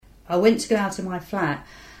I went to go out of my flat,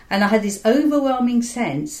 and I had this overwhelming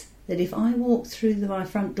sense that if I walked through my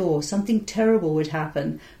front door, something terrible would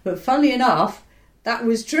happen. But funnily enough, that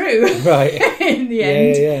was true. Right. In the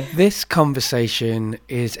end. Yeah. This conversation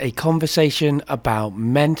is a conversation about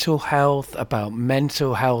mental health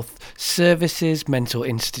services, mental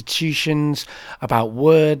institutions, about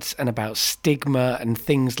words and about stigma and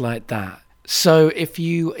things like that. So if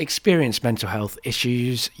you experience mental health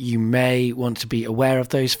issues, you may want to be aware of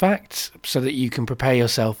those facts so that you can prepare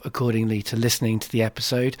yourself accordingly to listening to the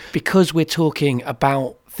episode. Because we're talking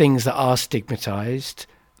about things that are stigmatized,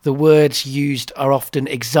 the words used are often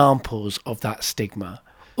examples of that stigma.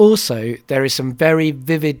 Also, there is some very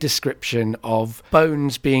vivid description of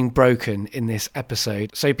bones being broken in this episode.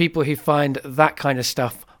 So people who find that kind of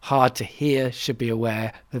stuff hard to hear should be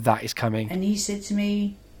aware that that is coming. And he said to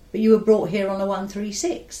me, "But you were brought here on a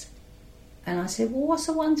 136. And I said, "Well, what's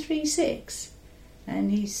a 136?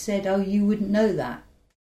 And he said, "Oh, you wouldn't know that."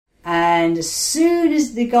 And as soon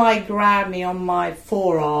as the guy grabbed me on my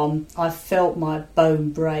forearm, I felt my bone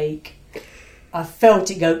break. I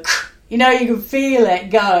felt it go, you know, you can feel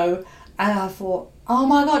it go. And I thought, oh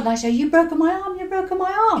my God. And I said, "You've broken my arm, you've broken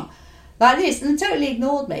my arm." Like this. And they totally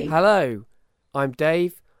ignored me. Hello, I'm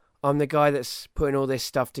Dave. I'm the guy that's putting all this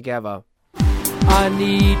stuff together. I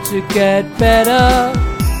need to get better.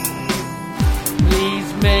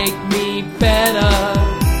 Please make me better.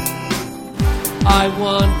 I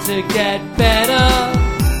want to get better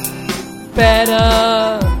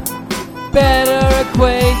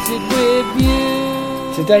acquainted with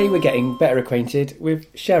you. Today we're getting better acquainted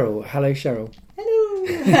with Cheryl. Hello, Cheryl. Hello.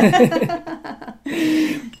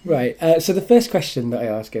 Right, so the first question that I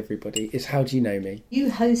ask everybody is, how do you know me? You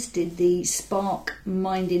hosted the Spark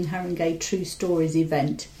Mind in Haringey True Stories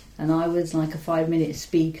event, and I was like a 5-minute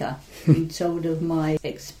speaker who told of my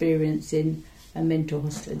experience in a mental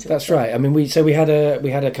hospital. That's right. I mean, we had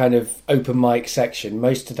a kind of open mic section.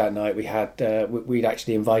 Most of that night we had we'd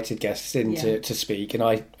actually invited guests in to speak, and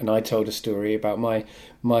I told a story about my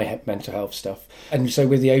mental health stuff. And so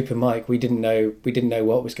with the open mic, we didn't know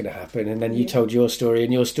what was going to happen. And then you told your story,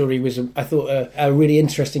 and your story was, I thought, a really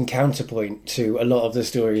interesting counterpoint to a lot of the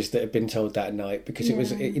stories that had been told that night, because it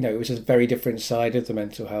was a very different side of the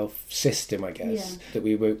mental health system, I guess, that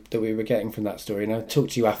we were getting from that story. And I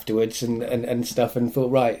talked to you afterwards and stuff, and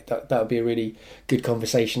thought, right, that would be a really good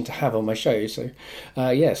conversation to have on my show. So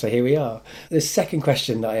so here we are. The second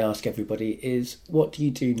question that I ask everybody is, what do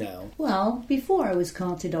you do now? Well, before I was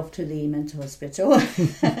carted off to the mental hospital,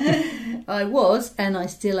 I was, and I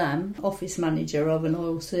still am, office manager of an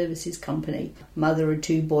oil services company, mother of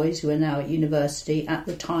 2 boys who are now at university. At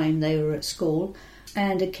the time they were at school,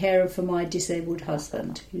 and a carer for my disabled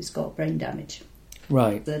husband who's got brain damage.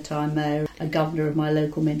 Right. At the time, a governor of my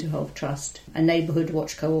local mental health trust, a neighbourhood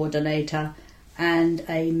watch coordinator, and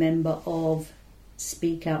a member of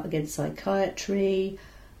Speak Out Against Psychiatry,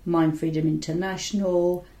 Mind Freedom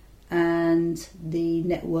International, and the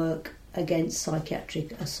Network Against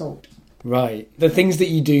Psychiatric Assault. Right. The things that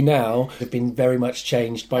you do now have been very much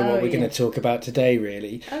changed by what we're going to talk about today,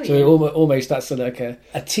 really. Almost that's like a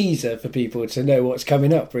teaser for people to know what's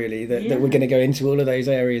coming up, really, that we're going to go into all of those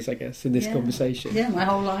areas, I guess, in this conversation. Yeah, my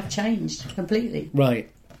whole life changed completely. Right.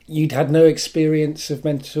 You'd had no experience of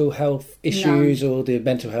mental health issues or the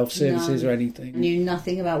mental health services or anything? I knew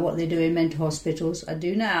nothing about what they do in mental hospitals. I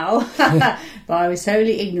do now, but I was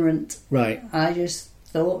totally ignorant. Right. I just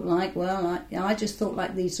thought like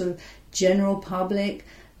the sort of general public,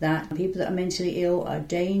 that people that are mentally ill are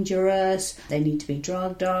dangerous, they need to be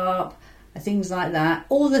drugged up, things like that.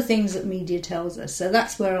 All the things that media tells us. So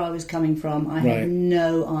that's where I was coming from. I had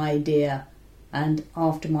no idea. And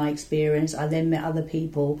after my experience, I then met other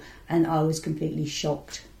people, and I was completely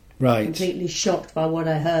shocked. Right. Completely shocked by what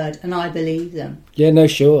I heard, and I believed them. Yeah, no,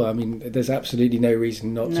 sure. I mean, there's absolutely no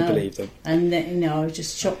reason not to believe them. And, I was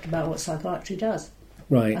just shocked about what psychiatry does.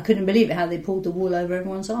 Right. I couldn't believe it, how they pulled the wool over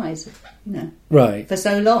everyone's eyes, Right. for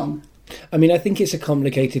so long. I mean, I think it's a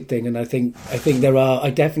complicated thing, and I think I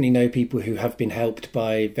definitely know people who have been helped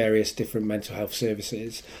by various different mental health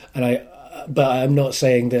services, but I'm not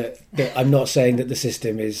saying that the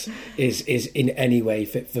system is in any way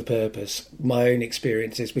fit for purpose. My own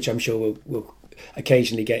experiences, which I'm sure we'll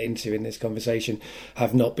occasionally get into in this conversation,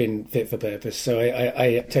 have not been fit for purpose. So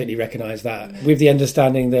I totally recognise that, with the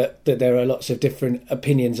understanding that there are lots of different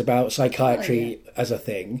opinions about psychiatry as a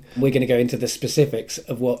thing. We're going to go into the specifics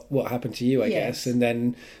of what happened to you, I guess, and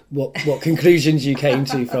then what conclusions you came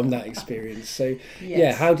to from that experience. So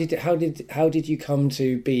how did you come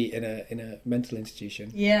to be in a mental institution?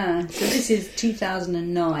 So this is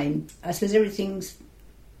 2009. I suppose everything's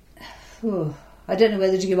I don't know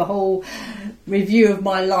whether to give a whole review of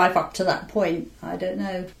my life up to that point. I don't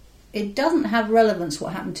know. It doesn't have relevance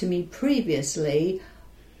what happened to me previously,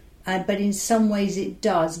 but in some ways it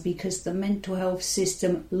does, because the mental health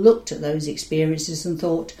system looked at those experiences and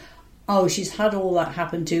thought, oh, she's had all that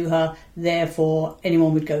happen to her, therefore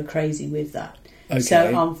anyone would go crazy with that. Okay.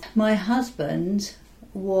 So my husband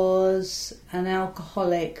was an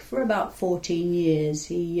alcoholic for about 14 years.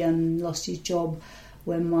 He lost his job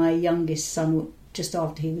when my youngest son, just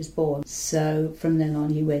after he was born. So from then on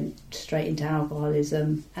he went straight into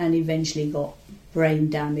alcoholism and eventually got brain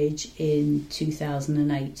damage in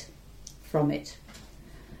 2008 from it.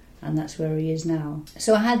 And that's where he is now.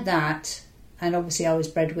 So I had that, and obviously I was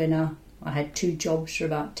breadwinner. I had 2 jobs for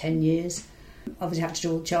about 10 years. Obviously had to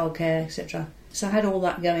do all childcare, etc. So I had all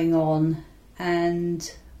that going on,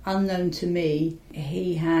 and unknown to me,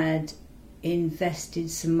 he had invested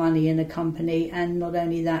some money in a company, and not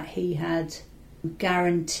only that, he had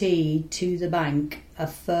guaranteed to the bank a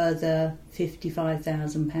further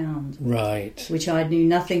 £55,000. Right. Which I knew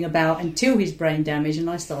nothing about until his brain damage, and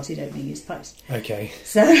I started opening his post. Okay.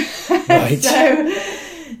 So, right.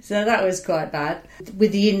 so that was quite bad.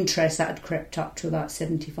 With the interest, that had crept up to about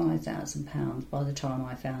 £75,000 by the time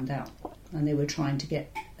I found out. And they were trying to get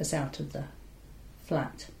us out of the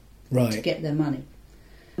flat to get their money.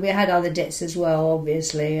 We had other debts as well,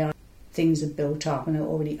 obviously. Things had built up and I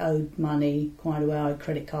already owed money quite a while. I had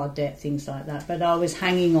credit card debt, things like that. But I was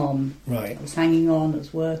hanging on. Right. I was hanging on, I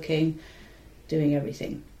was working, doing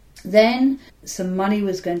everything. Then some money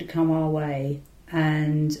was going to come our way,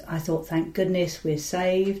 and I thought, thank goodness we're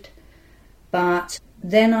saved. But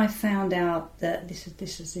then I found out that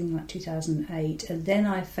this was in like 2008, and then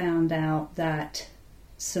I found out that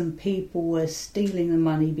some people were stealing the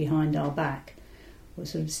money behind our back, were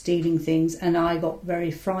sort of stealing things, and I got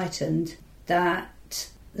very frightened that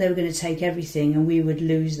they were going to take everything and we would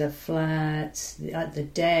lose the flats, the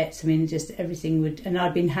debts. I mean, just everything would. And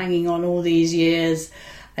I'd been hanging on all these years,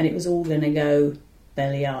 and it was all going to go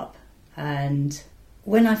belly up. And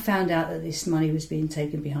when I found out that this money was being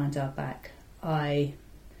taken behind our back, I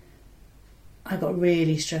got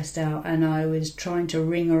really stressed out, and I was trying to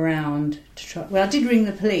ring around to try. Well, I did ring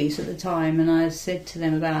the police at the time, and I said to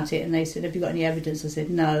them about it, and they said, "Have you got any evidence?" I said,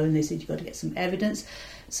 "No," and they said, "You've got to get some evidence."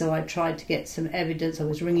 So I tried to get some evidence. I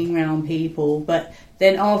was ringing round people, but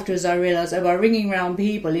then afterwards I realised, by ringing round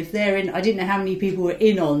people, if they're in, I didn't know how many people were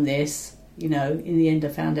in on this. You know, in the end I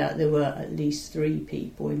found out there were at least 3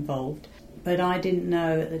 people involved, but I didn't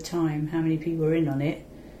know at the time how many people were in on it.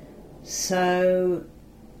 So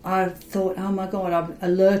I thought, oh my God, I've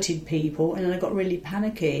alerted people, and then I got really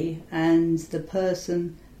panicky, and the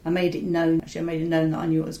person, I made it known that I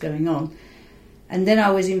knew what was going on. And then I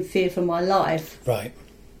was in fear for my life. Right.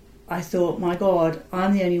 I thought, my God,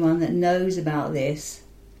 I'm the only one that knows about this,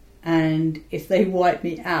 and if they wipe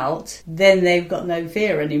me out, then they've got no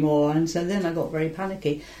fear anymore. And so then I got very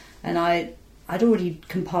panicky, and I'd already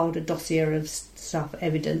compiled a dossier of stuff,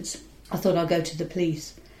 evidence. I thought I'd go to the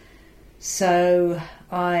police. So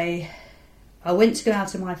I went to go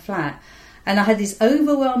out of my flat, and I had this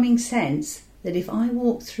overwhelming sense that if I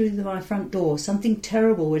walked through my front door, something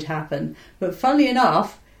terrible would happen. But funnily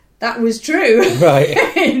enough, that was true. Right.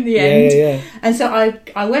 In the end. Yeah. And so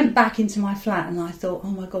I went back into my flat, and I thought,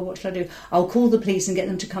 oh my God, what should I do? I'll call the police and get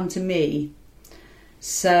them to come to me.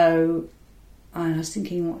 So I was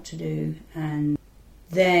thinking what to do, and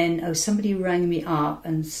then somebody rang me up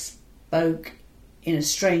and spoke in a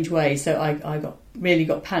strange way, so I got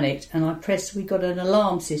panicked, and we got an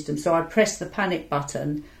alarm system, so I pressed the panic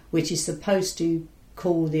button, which is supposed to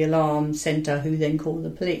call the alarm centre, who then call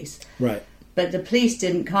the police. Right. But the police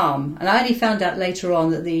didn't come, and I only found out later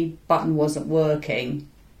on that the button wasn't working.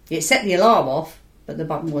 It set the alarm off, but the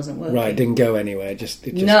button wasn't working. Right, it didn't go anywhere. Just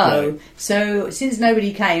no. Right. So since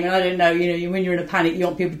nobody came, and I don't know, when you're in a panic, you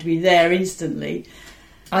want people to be there instantly.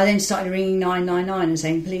 I then started ringing 999 and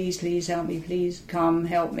saying, please help me, please come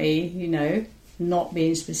help me, not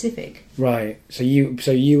being specific. Right. So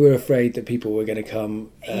you were afraid that people were going to come.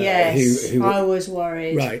 Yes, who I was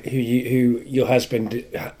worried. Right. Who your husband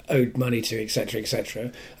owed money to,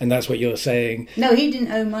 etc., and that's what you're saying. No, he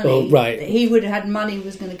didn't owe money. Well, right. He would have had money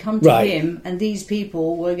was going to come to him, and these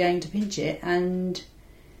people were going to pinch it and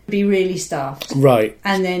be really stuffed. Right.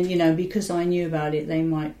 And then, because I knew about it, they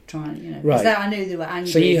might try and, Right. I knew they were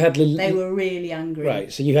angry. So you had they were really angry.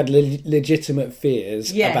 Right. So you had legitimate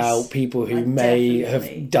fears about people who may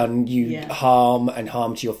have done you harm and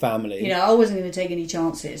harm to your family. I wasn't going to take any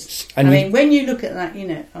chances. And when you look at that,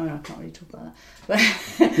 I can't really talk about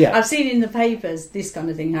that. But I've seen in the papers this kind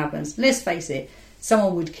of thing happens. Let's face it,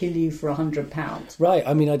 someone would kill you for £100. Right.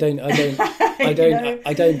 I mean, I don't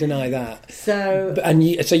deny that. So,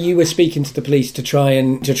 so you were speaking to the police to try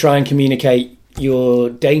and communicate your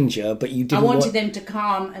danger, but you didn't. I wanted them to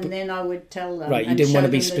calm, and then I would tell them. Right, you didn't want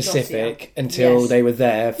to be specific until yes. they were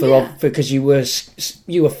there because you were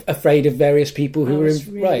afraid of various people who I were was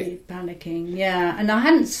really right. panicking. Yeah, and I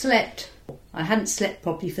hadn't slept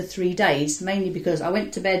properly for 3 days, mainly because I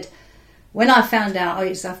went to bed when I found out.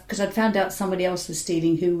 Because I'd found out somebody else was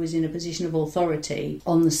stealing who was in a position of authority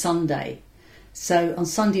on the Sunday. So on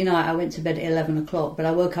Sunday night I went to bed at 11 o'clock, but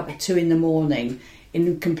I woke up at 2 a.m.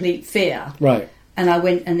 in complete fear. Right. And I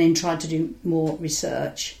went and then tried to do more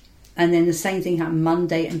research. And then the same thing happened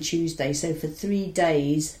Monday and Tuesday. So for 3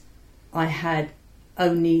 days, I had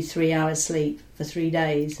only 3 hours sleep for 3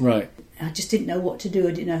 days. Right. I just didn't know what to do.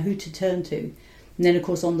 I didn't know who to turn to. And then, of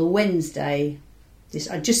course, on the Wednesday,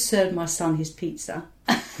 I just served my son his pizza.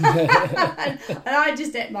 and I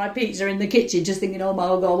just ate my pizza in the kitchen, just thinking, oh my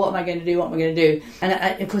God, what am I going to do? What am I going to do?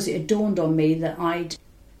 And of course, it had dawned on me that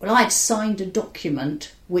I'd signed a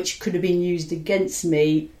document which could have been used against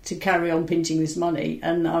me to carry on pinching this money.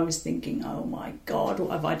 And I was thinking, oh my God,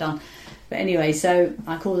 what have I done? But anyway, so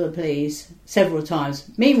I called the police several times.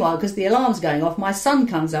 Meanwhile, because the alarm's going off, my son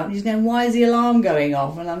comes up and he's going, why is the alarm going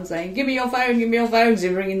off? And I'm saying, give me your phone, give me your phone. So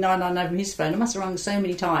he's ringing 999 from his phone. I must have rung so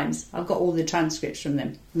many times. I've got all the transcripts from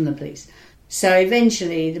them, from the police. So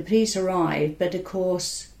eventually the police arrived, but of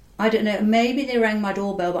course, I don't know, maybe they rang my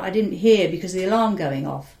doorbell, but I didn't hear because of the alarm going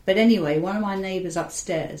off. But anyway, one of my neighbours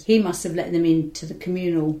upstairs, he must have let them into the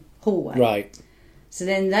communal hallway. Right. So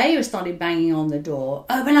then they started banging on the door,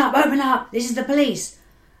 open up, this is the police.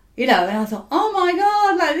 You know, and I thought, oh my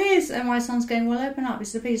God, like this. And my son's going, well, open up,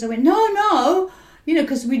 it's the police. I went, no, you know,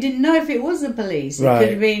 because we didn't know if it was the police. Right. It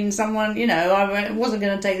could have been someone, you know, I wasn't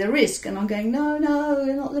going to take the risk. And I'm going, no,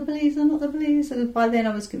 they're not the police, they're not the police. And by then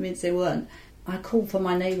I was convinced they weren't. I called for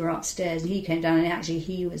my neighbour upstairs and he came down, and actually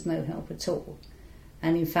he was no help at all.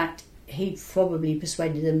 And in fact, he probably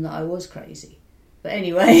persuaded them that I was crazy. But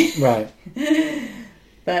anyway. Right.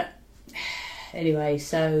 But anyway,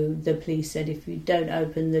 so the police said, if you don't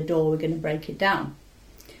open the door, we're going to break it down.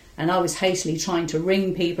 And I was hastily trying to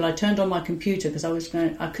ring people. I turned on my computer because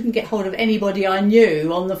I couldn't get hold of anybody I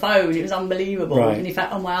knew on the phone. It was unbelievable. Right. And in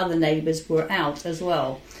fact, all my other neighbours were out as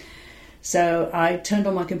well. So I turned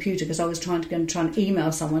on my computer because I was trying to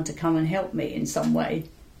email someone to come and help me in some way.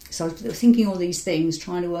 So I was thinking all these things,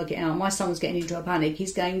 trying to work it out. My son was getting into a panic.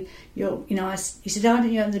 He's going, he said, how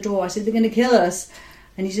didn't you open the door? I said, they're going to kill us.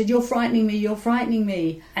 And he said, you're frightening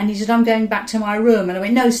me. And he said, I'm going back to my room. And I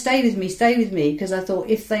went, no, stay with me. Because I thought,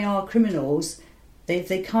 if they are criminals, if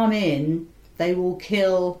they come in, they will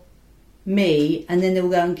kill me. And then they will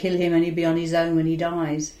go and kill him and he'll be on his own when he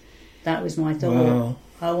dies. That was my thought.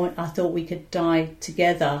 Wow. I thought we could die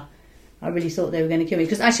together. I really thought they were going to kill me.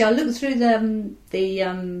 Because actually I looked through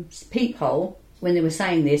the peephole when they were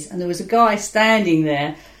saying this. And there was a guy standing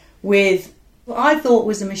there with what I thought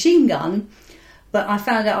was a machine gun. But I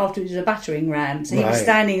found out after it was a battering ram. So he was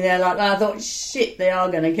standing there like that. I thought, shit, they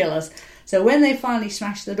are going to kill us. So when they finally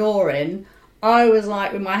smashed the door in, I was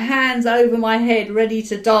like with my hands over my head, ready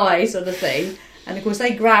to die sort of thing. And of course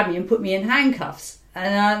they grabbed me and put me in handcuffs.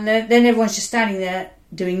 And then everyone's just standing there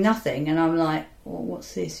doing nothing. And I'm like, well,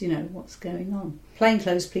 what's this? You know, what's going on?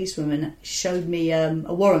 Plainclothes policewoman showed me a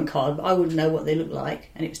warrant card, but I wouldn't know what they looked like.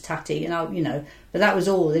 And it was tatty. And but that was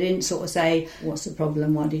all. They didn't sort of say, what's the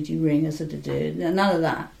problem? Why did you ring us? None of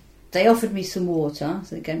that. They offered me some water,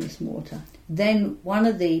 so they gave me some water. Then one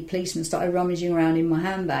of the policemen started rummaging around in my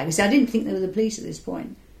handbag. See, I didn't think they were the police at this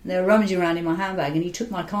point. They were rummaging around in my handbag, and he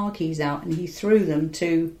took my car keys out and he threw them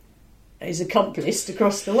to his accomplice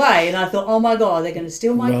across the way. And I thought, oh my God, they're going to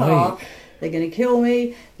steal my car. They're going to kill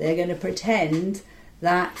me. They're going to pretend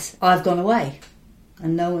that I've gone away.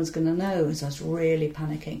 And no one's going to know. So I was really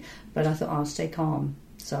panicking. But I thought, I'll stay calm.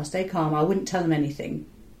 So I stayed calm. I wouldn't tell them anything.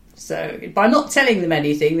 So by not telling them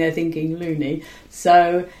anything, they're thinking loony.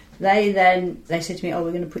 So they said to me, oh,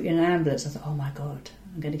 we're going to put you in an ambulance. I thought, oh my God,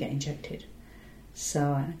 I'm going to get injected.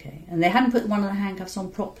 So, okay. And they hadn't put one of the handcuffs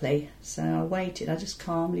on properly. So I waited. I just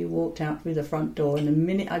calmly walked out through the front door. And the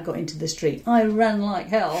minute I got into the street, I ran like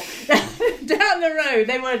hell down the road.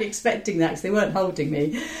 They weren't expecting that because they weren't holding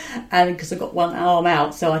me. And because I got one arm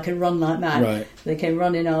out so I could run like mad. Right. They came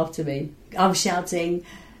running after me. I'm shouting,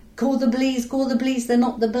 call the police, they're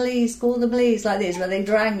not the police, call the police, like this. But they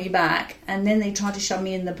dragged me back and then they tried to shove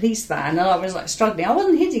me in the police van and I was like struggling. I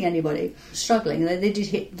wasn't hitting anybody, struggling.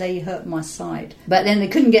 They hurt my side. But then they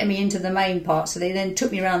couldn't get me into the main part, so they then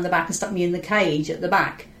took me around the back and stuck me in the cage at the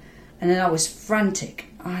back. And then I was frantic.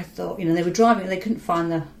 I thought, they were driving, they couldn't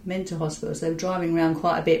find the mental hospital, so they were driving around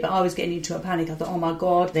quite a bit, but I was getting into a panic. I thought, oh my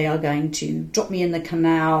God, they are going to drop me in the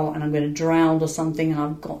canal and I'm going to drown or something, and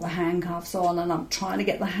I've got the handcuffs on and I'm trying to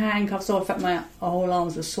get the handcuffs off. In fact, my whole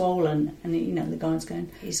arms were swollen, and the guy's going,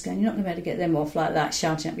 you're not going to be able to get them off like that,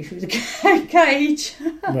 shouting at me through the cage.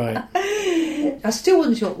 Right. I still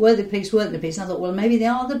wasn't sure, weren't the police? And I thought, well, maybe they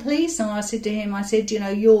are the police. And I said to him,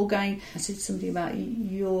 you're going, I said something about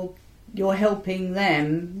you're helping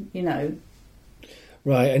them,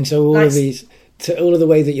 Right, and so all of these, all of the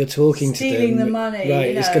way that you're talking to them, stealing the money,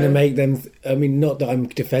 right? It's going to make them. I mean, not that I'm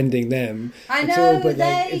defending them. I know, all, but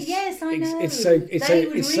yes, I know. It's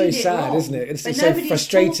so sad, wrong, isn't it? It's so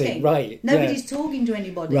frustrating, talking. right? Nobody's talking to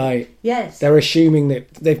anybody, right? Yes, they're assuming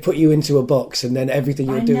that they've put you into a box, and then everything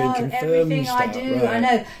you're doing confirms everything that. I do. Right. I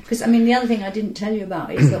know, because the other thing I didn't tell you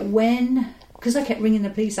about is that because I kept ringing the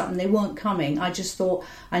police up and they weren't coming, I just thought,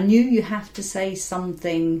 I knew you have to say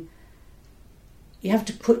something. You have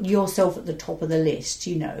to put yourself at the top of the list,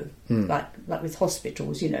 like with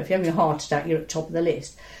hospitals, if you're having a heart attack, you're at the top of the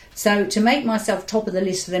list. So to make myself top of the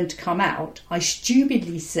list for them to come out, I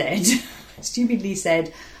stupidly said,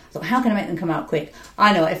 how can I make them come out quick?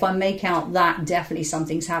 I know, if I make out that, definitely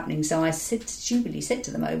something's happening. So I stupidly said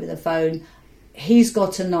to them over the phone, he's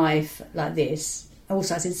got a knife like this.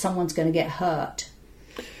 Also, I said, someone's going to get hurt,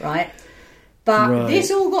 right? But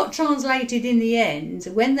this all got translated in the end.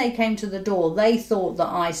 When they came to the door, they thought that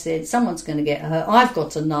I said, someone's going to get hurt. I've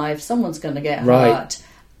got a knife. Someone's going to get hurt.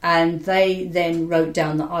 And they then wrote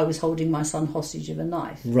down that I was holding my son hostage with a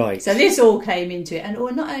knife. Right. So this all came into it. And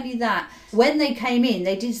not only that, when they came in,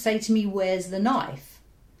 they did say to me, where's the knife?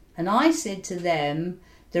 And I said to them,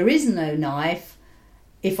 there is no knife.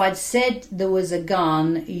 If I'd said there was a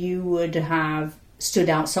gun, you would have stood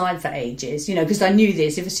outside for ages, because I knew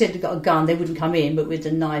this. If I said they'd got a gun, they wouldn't come in, but with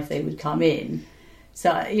the knife, they would come in.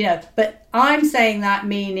 So, but I'm saying that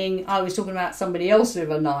meaning I was talking about somebody else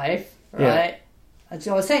with a knife, right? Yeah.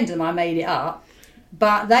 So I was saying to them, I made it up,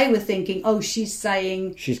 but they were thinking, oh, she's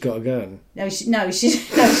saying she's got a gun.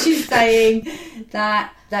 She's saying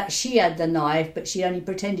that she had the knife, but she only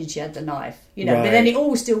pretended she had the knife, But then it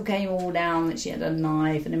all still came all down that she had a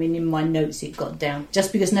knife, and I mean, in my notes it got down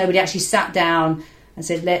just because nobody actually sat down and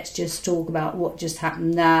said, let's just talk about what just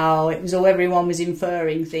happened now. It was all, everyone was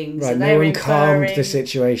inferring things. Right, so no one calmed the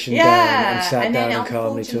situation down and sat down and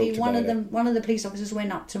calmly talked about it. One of the police officers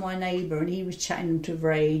went up to my neighbour and he was chatting to her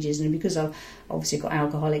for ages, and because I've obviously got an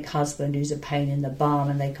alcoholic husband who's a pain in the bum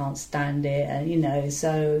and they can't stand it, and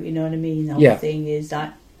so you know what I mean. The whole thing is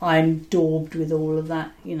that I'm daubed with all of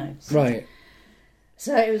that, So, right.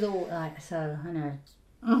 So it was all like, so I know.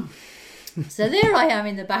 Oh. So there I am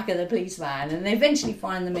in the back of the police van, and they eventually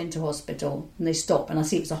find the mental hospital, and they stop, and I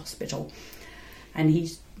see it's a hospital, and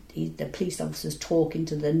the police officer's talking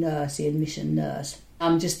to the nurse, the admission nurse.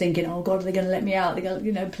 I'm just thinking, oh God, are they going to let me out? They go,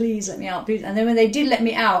 please let me out, please. And then when they did let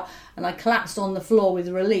me out, and I collapsed on the floor with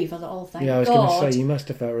relief, I thought, oh, thank God. Yeah, I was going to say, you must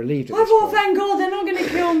have felt relieved. I thought, thank God, they're not going to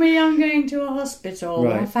kill me. I'm going to a hospital.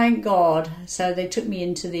 Right. Oh, thank God. So they took me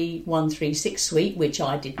into the 136 suite, which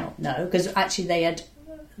I did not know, because actually they had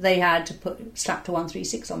slapped a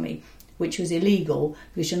 136 on me, which was illegal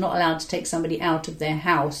because you're not allowed to take somebody out of their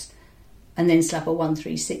house and then slap a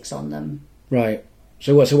 136 on them. Right.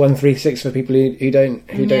 So what's a 136 for people who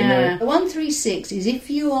don't know? A 136 is if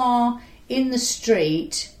you are in the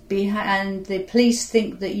street and the police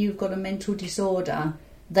think that you've got a mental disorder,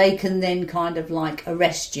 they can then kind of like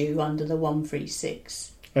arrest you under the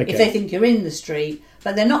 136. Okay. If they think you're in the street,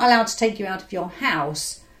 but they're not allowed to take you out of your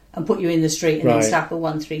house and put you in the street and then slap a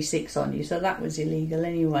 136 on you. So that was illegal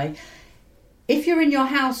anyway. If you're in your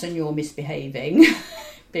house and you're misbehaving,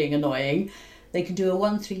 being annoying, they can do a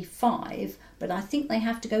 135, but I think they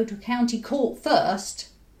have to go to county court first.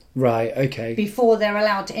 Right, okay. Before they're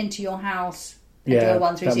allowed to enter your house and do a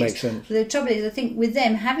 136. That makes sense. But the trouble is, I think with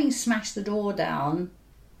them, having smashed the door down,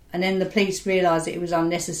 and then the police realised that it was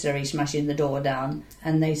unnecessary smashing the door down,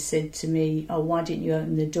 and they said to me, oh, why didn't you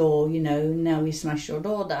open the door? Now we smashed your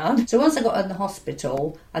door down. So once I got in the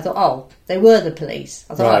hospital, I thought, oh, they were the police.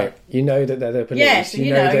 I thought, right, you know that they're the police. Yes,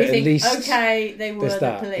 you know that you think, at least okay, they were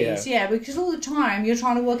the police. Yeah, because all the time you're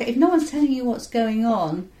trying to work out, if no one's telling you what's going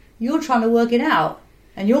on, you're trying to work it out.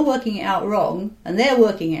 And you're working it out wrong, and they're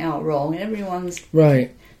working it out wrong, and everyone's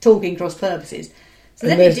talking cross purposes. So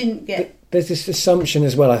then it didn't get... there's this assumption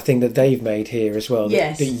as well, I think, that they've made here as well.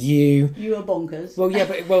 Yes. That you are bonkers. Well, yeah,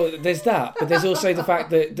 but there's that. But there's also the fact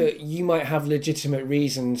that you might have legitimate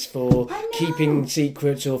reasons for keeping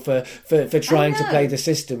secrets or for trying to play the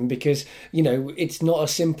system, because, you know, it's not a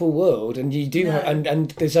simple world, and you do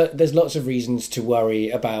and there's lots of reasons to worry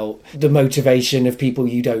about the motivation of people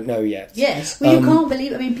you don't know yet. Yes. Well, you can't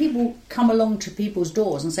believe. I mean, people come along to people's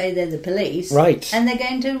doors and say they're the police, right? And they're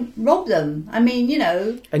going to rob them. I mean, you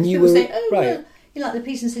know, and you people will say, right. Well, you know, like the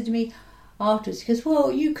policeman said to me afterwards, he goes,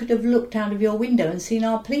 well, you could have looked out of your window and seen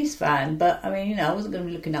our police van, but I mean, you know, I wasn't going to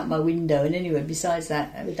be looking out my window, and anyway, besides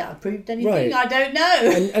that, would that have proved anything? Right. I don't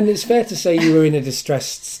know. And it's fair to say you were in a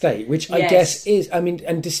distressed state, which I guess is, I mean,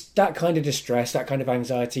 and that kind of distress, that kind of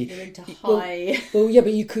anxiety. You're into high. Well, yeah,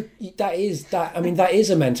 but that is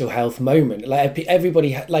a mental health moment. Like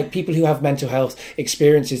everybody, like people who have mental health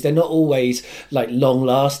experiences, they're not always like long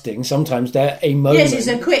lasting. Sometimes they're a moment. Yes, it's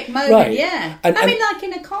a quick moment, right. yeah. And, I mean, like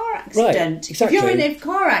in a car accident. Right. Exactly. If you're in a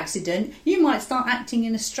car accident, you might start acting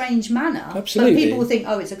in a strange manner. Absolutely. But people will think,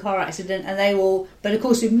 oh, it's a car accident, and they will. But of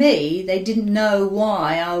course, with me, they didn't know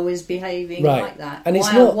why I was behaving like that. And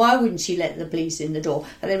why wouldn't she let the police in the door?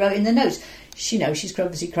 And they wrote in the notes, she's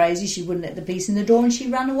obviously crazy. She wouldn't let the police in the door, and she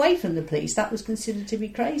ran away from the police. That was considered to be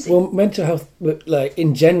crazy. Well, mental health, like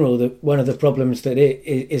in general, one of the problems that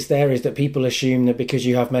is that people assume that because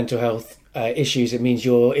you have mental health issues, it means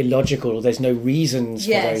you're illogical, or there's no reasons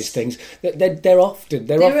for those things. There often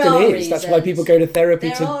is. Reasons. That's why people go to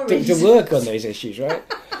therapy to work on those issues, right?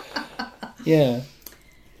 Yeah.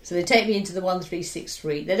 So they take me into the 136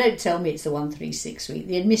 suite. They don't tell me it's the 136 suite.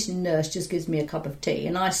 The admission nurse just gives me a cup of tea,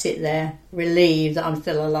 and I sit there relieved that I'm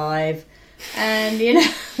still alive. And, you know,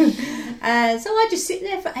 so I just sit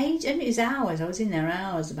there for ages. I mean, it was hours. I was in there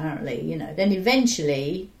hours, apparently, you know. Then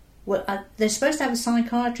eventually, they're supposed to have a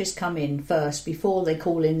psychiatrist come in first before they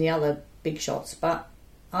call in the other big shots, but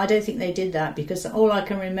I don't think they did that, because all I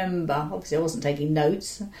can remember, obviously I wasn't taking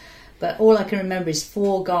notes, but all I can remember is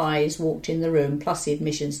 4 guys walked in the room plus the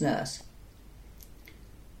admissions nurse.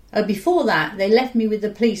 Before that, they left me with the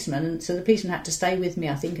policeman, so the policeman had to stay with me,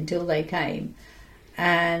 I think, until they came.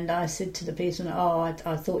 And I said to the policeman, I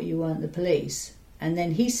thought you weren't the police. And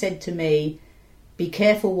then he said to me, be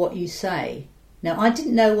careful what you say. Now, I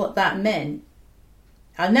didn't know what that meant.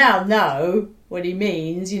 I now know what he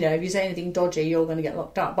means. You know, if you say anything dodgy, you're going to get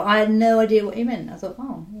locked up. But I had no idea what he meant. I thought,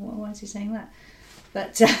 why is he saying that?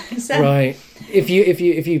 But right. If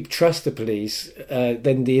you trust the police,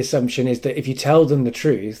 then the assumption is that if you tell them the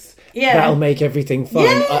truth, that'll make everything fine.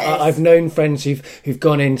 Yes. I've known friends who've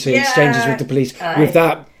gone into exchanges with the police with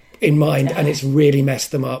that in mind, and it's really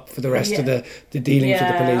messed them up for the rest of the dealings with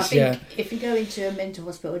the police. I think if you go into a mental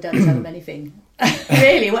hospital, don't tell them anything.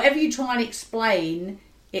 Really, whatever you try and explain,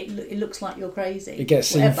 it looks like you're crazy. It gets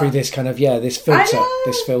seen through this kind of this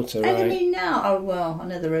filter. And right? I mean now, I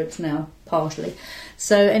know the ropes now partially.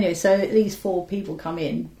 So anyway, these 4 people come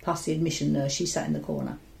in plus the admission nurse. She sat in the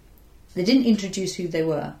corner. They didn't introduce who they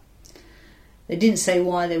were. They didn't say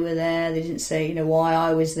why they were there. They didn't say why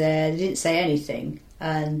I was there. They didn't say anything.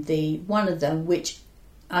 And one of them, which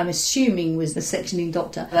I'm assuming was the sectioning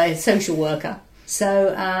doctor, a social worker.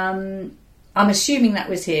 So I'm assuming that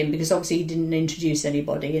was him, because obviously he didn't introduce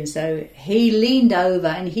anybody. And so he leaned over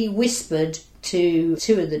and he whispered to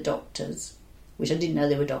 2 of the doctors, which I didn't know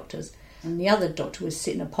they were doctors. And the other doctor was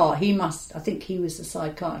sitting apart. I think he was the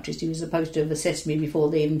psychiatrist. He was supposed to have assessed me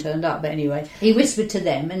before they even turned up. But anyway, he whispered to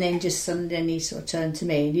them, and then then he sort of turned to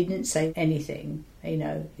me, and he didn't say anything. He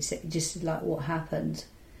said just like, what happened?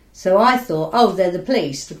 So I thought, they're the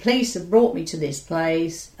police. The police have brought me to this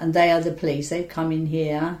place, and they are the police. They've come in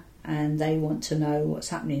here, and they want to know what's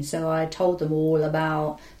happening. So I told them all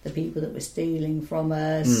about the people that were stealing from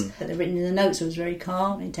us. That they'd written in the notes. I was very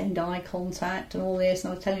calm, maintained eye contact and all this,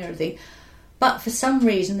 and I was telling everything. But for some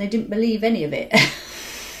reason, they didn't believe any of it.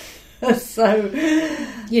 So,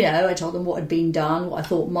 I told them what had been done, what I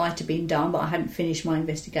thought might have been done, but I hadn't finished my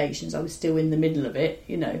investigations. I was still in the middle of it,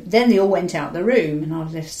 Then they all went out the room, and I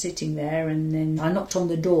was left sitting there, and then I knocked on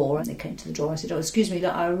the door, and they came to the door. I said, excuse me,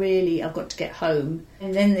 look, I've got to get home.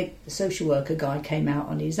 And then the social worker guy came out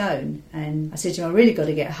on his own, and I said to him, I really got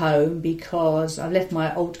to get home because I've left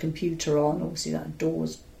my old computer on. Obviously, that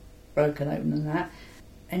door's broken open and that.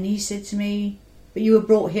 And he said to me, but you were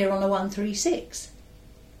brought here on a 136.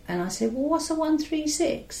 And I said, well, what's a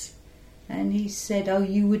 136? And he said,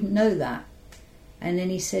 you wouldn't know that. And then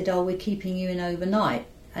he said, we're keeping you in overnight.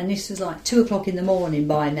 And this was like 2 o'clock in the morning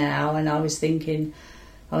by now, and I was thinking,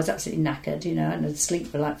 I was absolutely knackered, and I'd sleep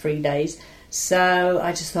for like 3 days. So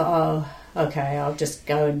I just thought, okay, I'll just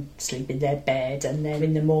go and sleep in their bed, and then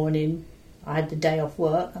in the morning I had the day off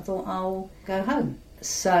work. I thought, I'll go home.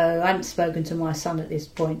 So I hadn't spoken to my son at this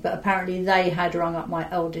point, but apparently they had rung up my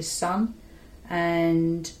eldest son,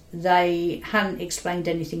 and they hadn't explained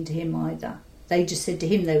anything to him either. They just said to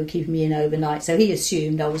him they were keeping me in overnight, so he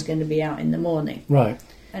assumed I was going to be out in the morning. Right.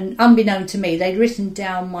 And unbeknown to me, they'd written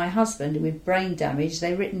down my husband with brain damage.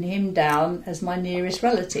 They'd written him down as my nearest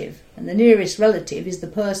relative. And the nearest relative is the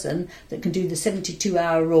person that can do the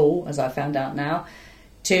 72-hour rule, as I found out now,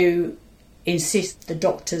 to insist the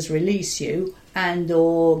doctors release you and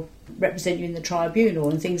or represent you in the tribunal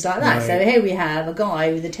and things like that. Right. So here we have a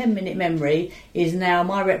guy with a 10-minute memory is now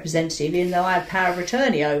my representative, even though I have power of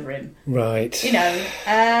attorney over him. Right. You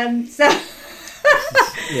know, so...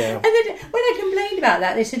 Yeah. And then when I complained about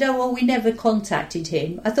that, they said, oh, well, we never contacted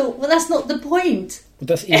him. I thought, well, that's not the point. But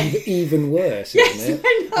that's even worse, isn't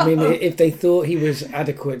it? I mean, if they thought he was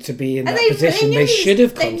adequate to be in that position, they should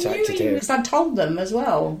have contacted him. I told them as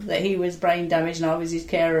well that he was brain damaged and I was his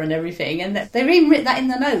carer and everything. And they've even written that in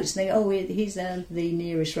the notes. And they go, oh, he's the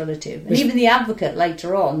nearest relative. And even the advocate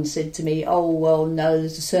later on said to me, oh, well, no,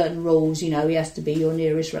 there's certain rules, you know, he has to be your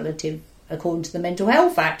nearest relative according to the Mental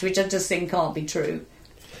Health Act, which I just think can't be true.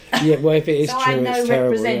 Yeah, well, if it is so true, I had no it's terrible,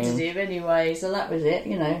 representative anyway, so that was it,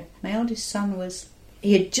 you know. My eldest son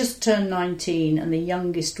he had just turned 19 and the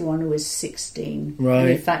youngest one was 16. Right. And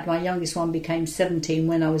in fact, my youngest one became 17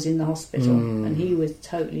 when I was in the hospital and he was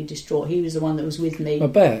totally distraught. He was the one that was with me. I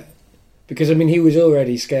bet. Because, I mean, he was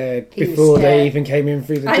already scared before they even came in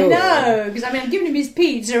through the door. I know, because I mean, I'm giving him his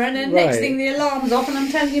pizza and then next thing the alarm's off and I'm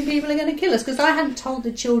telling him people are going to kill us because I hadn't told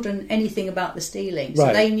the children anything about the stealing,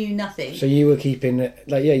 so they knew nothing. So you were keeping,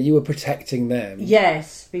 you were protecting them.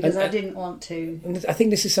 Yes, because I didn't want to. And I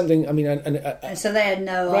think this is something, I mean... And so they had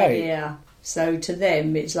no idea. So to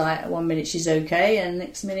them, it's like 1 minute she's okay and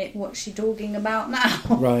next minute, what's she talking about now?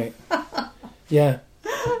 Right. Yeah.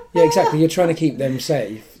 Yeah, exactly. You're trying to keep them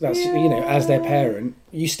safe. That's, you know, as their parent.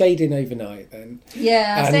 You stayed in overnight then?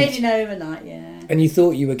 Yeah, I stayed in overnight, yeah. And you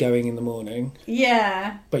thought you were going in the morning?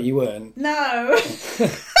 Yeah. But you weren't? No.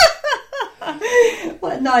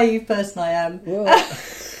 What a naive person I am. Well,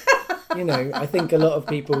 you know, I think a lot of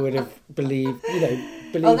people would have believed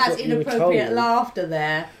oh, that's inappropriate laughter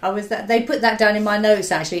there. They put that down in my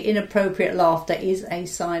notes, actually. Inappropriate laughter is a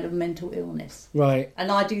sign of mental illness. Right.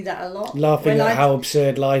 And I do that a lot. Laughing at how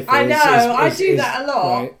absurd life is. I know, I do that a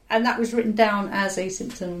lot. Right. And that was written down as a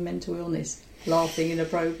symptom of mental illness. Laughing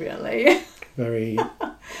inappropriately. Very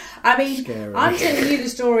I mean, scary. I'm telling you the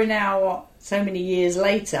story now, so many years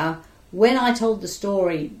later. When I told the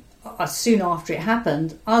story... soon after it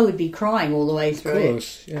happened, I would be crying all the way through it. Of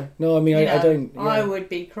course, yeah. No, I mean, I don't... Yeah. I would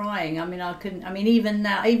be crying. I mean, I couldn't... I mean, even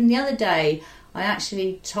now, even the other day, I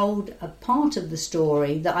actually told a part of the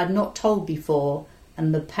story that I'd not told before,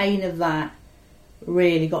 and the pain of that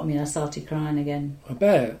really got me and I started crying again. I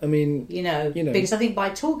bet. I mean... You know. Because I think by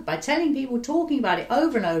telling people, talking about it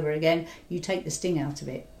over and over again, you take the sting out of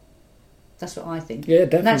it. That's what I think. Yeah,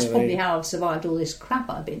 definitely. And that's probably how I've survived all this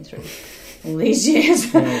crap I've been through. All these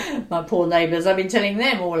years. Right. My poor neighbours, I've been telling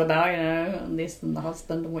them all about, you know, and this and the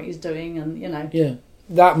husband and what he's doing and, you know. Yeah.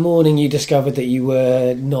 That morning you discovered that you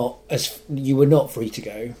were not free to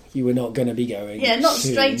go. You were not going to be going. Yeah, not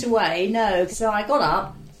soon. Straight away, no. So I got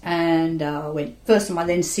up and went. First time I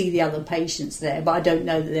then see the other patients there, but I don't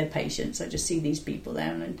know that they're patients. I just see these people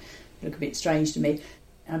there and they look a bit strange to me.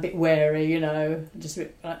 I'm a bit wary, you know. Just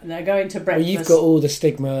they're going to breakfast. Well, you've got all the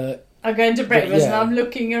stigma. I'm going to breakfast and I'm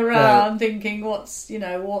looking around thinking, what's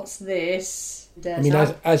this? I mean,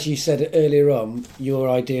 as you said earlier on, your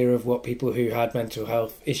idea of what people who had mental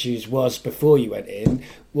health issues was before you went in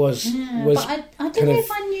was. But I don't know if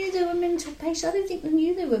I knew they were mental patients. I don't think they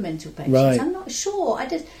knew they were mental patients. Right. I'm not sure. I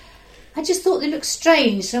just thought they looked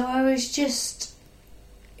strange, so I was just,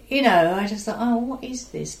 you know, I just thought, oh, what is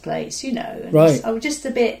this place? You know, and I was just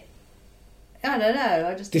a bit. I don't know.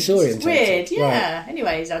 I just disoriented. It's weird, yeah. Right.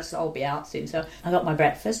 Anyways, I'll be out soon. So I got my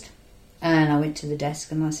breakfast, and I went to the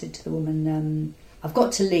desk, and I said to the woman, "I've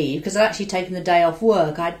got to leave because I'd actually taken the day off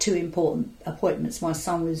work. I had 2 important appointments.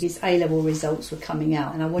 His A-level results were coming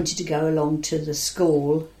out, and I wanted to go along to the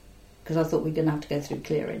school because I thought we were going to have to go through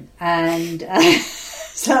clearing, and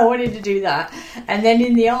so I wanted to do that. And then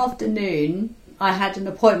in the afternoon, I had an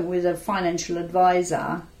appointment with a financial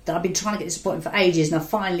advisor." That I've been trying to get this appointment for ages and I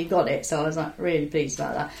finally got it, so I was like really pleased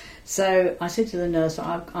about that. So I said to the nurse,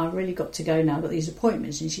 I've really got to go now, I've got these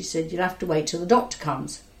appointments, and she said, you'll have to wait till the doctor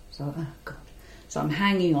comes. So oh God. So I'm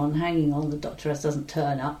hanging on, the doctor doesn't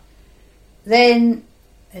turn up. Then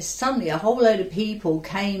suddenly a whole load of people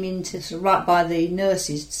came into right by the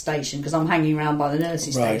nurses' station, because I'm hanging around by the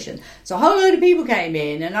nurses' station. So a whole load of people came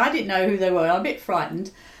in and I didn't know who they were. I'm a bit frightened.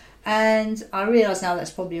 And I realise now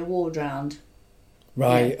that's probably a ward round.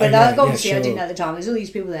 Right. Yeah. But obviously sure. I didn't know at the time. There's all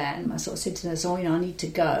these people there, and I sort of said to her, so, I need to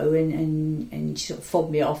go, and she sort of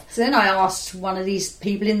fobbed me off. So then I asked one of these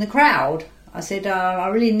people in the crowd, I said, I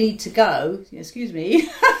really need to go. Excuse me.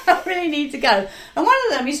 I really need to go. And one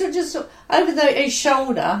of them, he sort of over his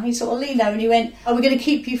shoulder, he sort of leaned over and he went, we're going to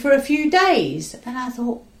keep you for a few days. And I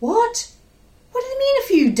thought, what? What do they mean a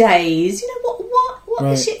few days? What right.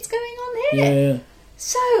 the shit's going on here? Yeah.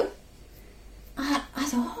 So I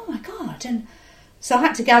thought, oh my God. And so I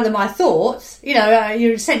had to gather my thoughts.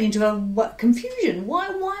 You're sent into a confusion. Why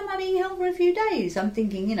am I being held for a few days? I'm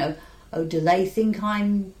thinking, do they think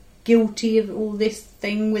I'm guilty of all this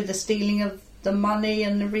thing with the stealing of the money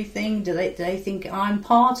and everything? Do they think I'm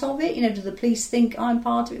part of it? Do the police think I'm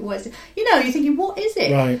part of it? What is it? You're thinking, what is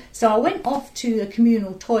it? Right. So I went off to the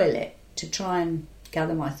communal toilet to try and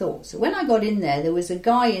gather my thoughts. So when I got in there was a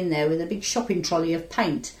guy in there with a big shopping trolley of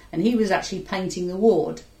paint, and he was actually painting the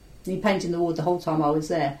ward. And he painted the ward the whole time I was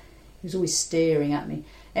there. He was always staring at me.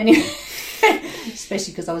 Anyway,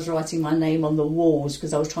 especially because I was writing my name on the walls,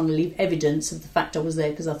 because I was trying to leave evidence of the fact I was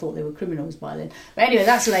there, because I thought they were criminals by then. But anyway,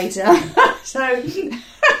 that's later. So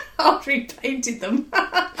after he painted them,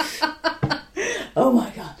 oh my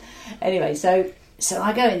God. Anyway, so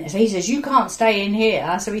I go in there. So he says, you can't stay in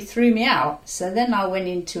here. So he threw me out. So then I went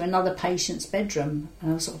into another patient's bedroom,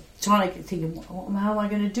 and I was sort of trying to think, how am I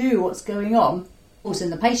going to do? What's going on? Also,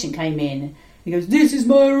 then the patient came in. He goes, this is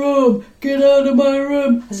my room. Get out of my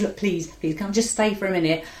room. I said, look, please, can I just stay for a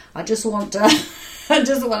minute? I just want to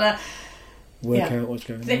work out what's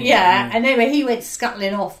going on. Yeah, and anyway, he went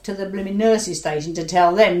scuttling off to the blooming nurses' station to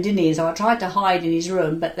tell them, didn't he? So I tried to hide in his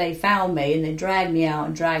room, but they found me and they dragged me out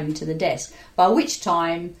and dragged me to the desk. By which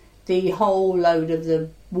time, the whole load of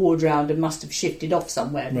the ward rounder must have shifted off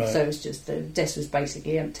somewhere. Right. So it's just the desk was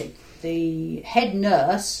basically empty. The head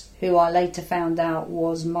nurse, who I later found out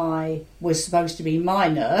was supposed to be my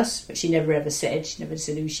nurse, but she never ever said. She never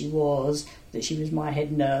said who she was, that she was my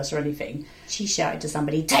head nurse or anything. She shouted to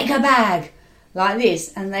somebody, take her bag! Like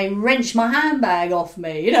this, and they wrenched my handbag off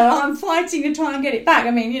me. I'm fighting to try and get it back.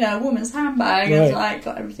 I mean, a woman's handbag has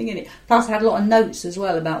got everything in it. Plus, I had a lot of notes as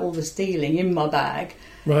well about all the stealing in my bag.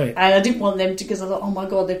 Right. And I didn't want them to, because I thought, oh my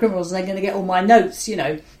God, they're criminals and they're going to get all my notes,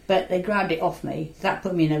 But they grabbed it off me. That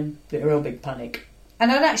put me in a real big panic. And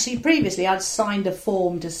I'd signed a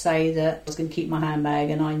form to say that I was going to keep my handbag,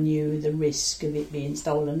 and I knew the risk of it being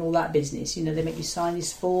stolen, all that business. They make you sign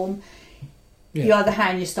this form. Yeah. You either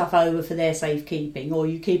hand your stuff over for their safekeeping, or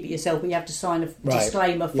you keep it yourself, but you have to sign a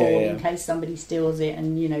disclaimer form in case somebody steals it,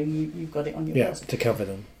 and you've got it on your person. To cover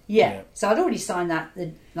them. Yeah. So I'd already signed that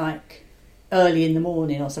early in the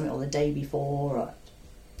morning or something, or the day before, or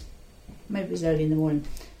maybe it was early in the morning.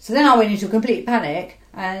 So then I went into a complete panic,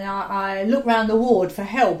 and I looked round the ward for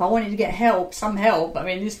help. I wanted to get help, some help. I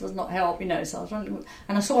mean, this was not help, So I was running,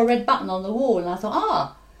 and I saw a red button on the wall, and I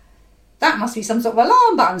thought, that must be some sort of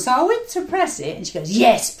alarm button. So I went to press it, and she goes,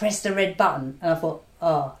 yes, press the red button. And I thought,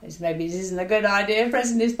 maybe this isn't a good idea,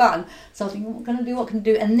 pressing this button. So I was thinking, what can I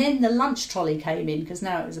do? And then the lunch trolley came in, because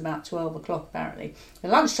now it was about 12 o'clock apparently. The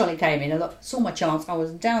lunch trolley came in, I saw my chance. I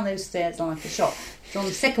was down those stairs like a shot. It's on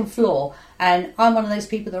the second floor, and I'm one of those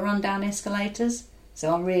people that run down escalators.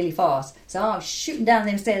 So I'm really fast. So I'm shooting down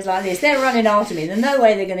them stairs like this. They're running after me. There's no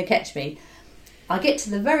way they're going to catch me. I get to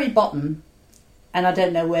the very bottom, and I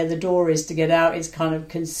don't know where the door is to get out. It's kind of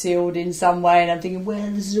concealed in some way, and I'm thinking,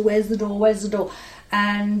 where's the door?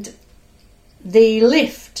 And the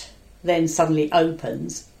lift then suddenly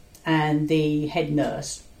opens, and the head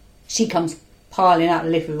nurse, she comes piling out the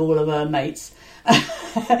lift with all of her mates.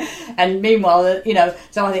 And meanwhile,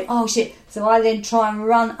 so I think, oh shit. So I then try and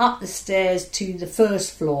run up the stairs to the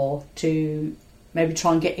first floor to maybe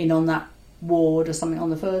try and get in on that ward or something on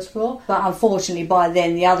the first floor. But unfortunately, by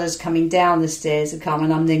then the others coming down the stairs have come,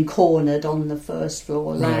 and I'm then cornered on the first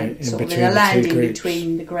floor, sort of in a landing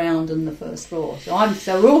between the ground and the first floor.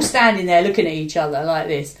 So we're all standing there looking at each other like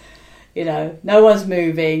this. No one's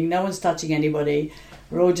moving, no one's touching anybody.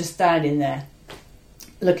 We're all just standing there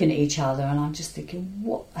looking at each other, and I'm just thinking,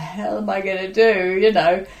 what the hell am I going to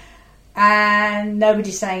do? And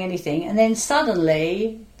nobody's saying anything. And then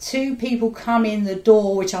suddenly 2 people come in the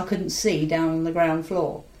door, which I couldn't see, down on the ground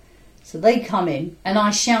floor. So they come in, and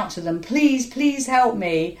I shout to them, please help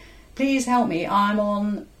me, I'm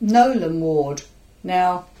on Nolan ward.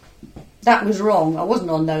 Now, that was wrong. I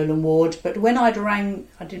wasn't on Nolan ward, but when I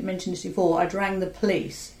didn't mention this before, I'd rang the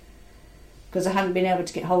police. because I hadn't been able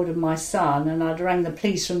to get hold of my son, and I'd rang the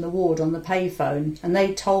police from the ward on the payphone, and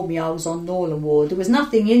they told me I was on Norland ward. There was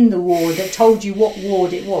nothing in the ward that told you what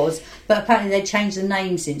ward it was, but apparently they changed the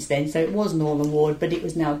name since then, so it was Norland ward, but it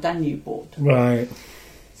was now Danube ward. Right.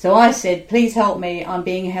 So I said, please help me, I'm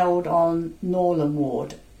being held on Norland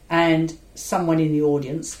ward. And someone in the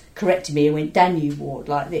audience corrected me and went Danube ward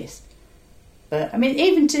like this. But, I mean,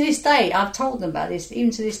 even to this day, I've told them about this, even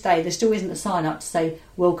to this day, there still isn't a sign up to say,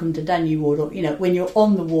 welcome to Danube ward, or, you know, when you're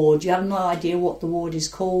on the ward, you have no idea what the ward is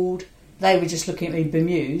called. They were just looking at me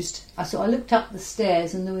bemused. I looked up the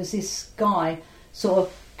stairs, and there was this guy sort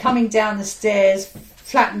of coming down the stairs,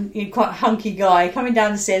 flattened, quite a hunky guy, coming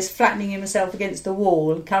down the stairs, flattening himself against the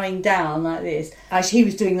wall, and coming down like this. Actually, he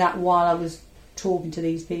was doing that while I was talking to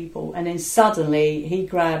these people, and then suddenly he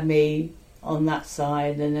grabbed me on that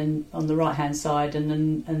side, and then on the right hand side,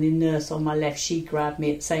 and the nurse on my left, she grabbed me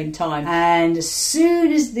at the same time. And as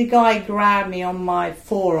soon as the guy grabbed me on my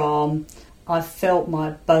forearm, I felt my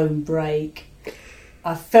bone break.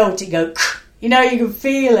 I felt it go, you know, you can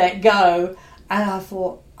feel it go, and I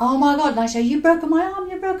thought, oh my God, and I said, you've broken my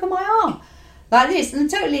arm, like this, and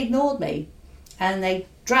they totally ignored me, and they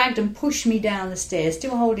dragged and pushed me down the stairs,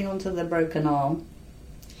 still holding onto the broken arm,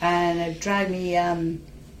 and they dragged me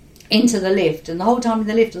into the lift, and the whole time in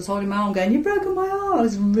the lift I was holding my arm going, you've broken my arm. I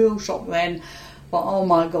was in real shock then, but oh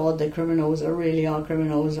my God, the criminals really are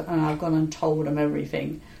criminals, and I've gone and told them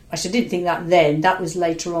everything. Actually, I didn't think that then, that was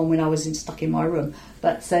later on when I was stuck in my room,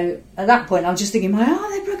 but so at that point I was just thinking,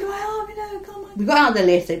 they've broken my arm, you know, come on. We got out of the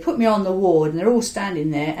lift, they put me on the ward, and they're all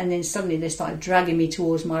standing there, and then suddenly they started dragging me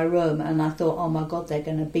towards my room, and I thought, oh my God, they're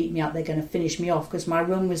going to beat me up, they're going to finish me off, because my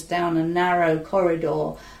room was down a narrow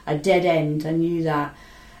corridor, a dead end, I knew that.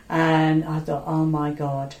 And I thought, oh my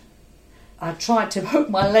God. I tried to hook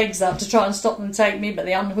my legs up to try and stop them take me, but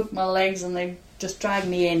they unhooked my legs and they just dragged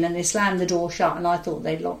me in, and they slammed the door shut, and I thought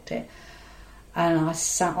they'd locked it. And I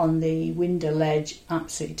sat on the window ledge,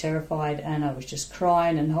 absolutely terrified, and I was just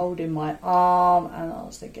crying and holding my arm, and I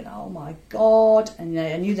was thinking, oh my God. And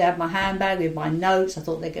I knew they had my handbag with my notes. I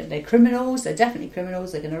thought they're criminals, they're definitely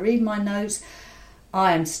criminals, they're going to read my notes.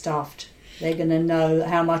 I am stuffed. They're going to know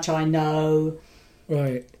how much I know.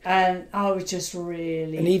 Right. And I was just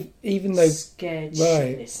really even though scared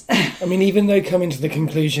shitless. I mean, even though coming to the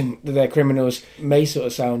conclusion that they're criminals may sort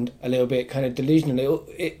of sound a little bit kind of delusional,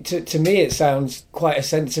 to me it sounds quite a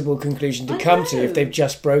sensible conclusion to come to if they've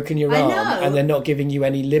just broken your arm and they're not giving you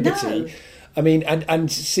any liberty. No. I mean,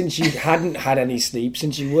 and since you hadn't had any sleep,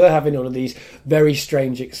 since you were having all of these very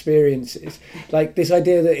strange experiences, like this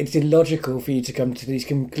idea that it's illogical for you to come to these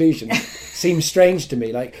conclusions seems strange to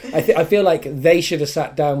me. Like, I feel like they should have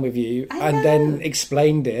sat down with you and then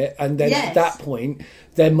explained it, and then at that point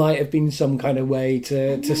there might have been some kind of way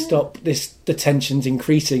to stop the tensions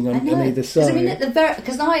increasing on either side. I mean,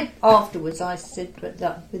 because afterwards I said with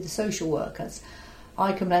the social workers,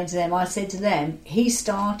 I complained to them, I said to them, he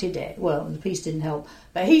started it. Well, the police didn't help,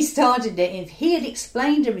 but he started it. If he had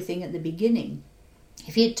explained everything at the beginning,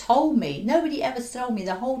 if he had told me, nobody ever told me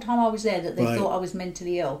the whole time I was there that they thought I was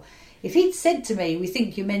mentally ill. If he'd said to me, we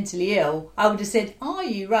think you're mentally ill, I would have said, are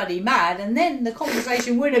you ruddy mad? And then the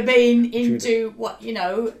conversation would have been into what, you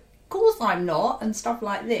know, of course I'm not, and stuff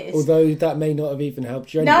like this. Although that may not have even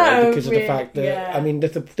helped you anyway, because of the fact that, I mean,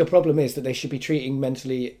 the problem is that they should be treating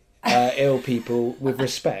mentally ill people with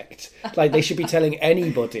respect. Like, they should be telling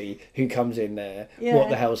anybody who comes in there what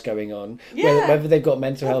the hell's going on, whether they've got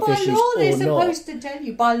mental health issues or not. They're supposed to tell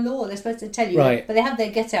you, by law they're supposed to tell you, but they have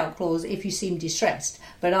their get out clause if you seem distressed.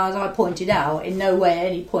 But as I pointed out, in no way at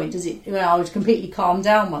any point does it, I was completely calmed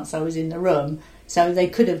down once I was in the room, so they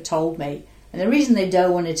could have told me. And the reason they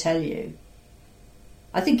don't want to tell you,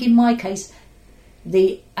 I think in my case,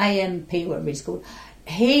 the AMP, whatever it's called,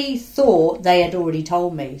 he thought they had already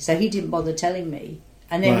told me, so he didn't bother telling me.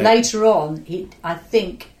 And then later on, I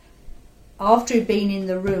think, after he'd been in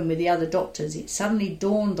the room with the other doctors, it suddenly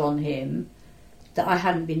dawned on him that I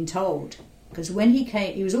hadn't been told. Because when he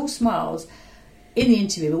came, he was all smiles in the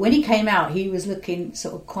interview, but when he came out, he was looking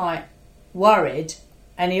sort of quite worried,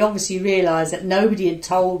 and he obviously realised that nobody had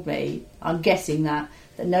told me, I'm guessing that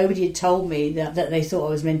nobody had told me that they thought I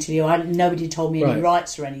was mentally ill. Nobody had told me any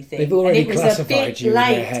rights or anything. They've already classified you in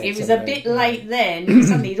their heads. It was a bit late then.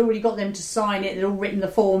 Suddenly he'd already got them to sign it. They'd all written the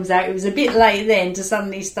forms out. It was a bit late then to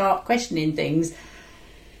suddenly start questioning things.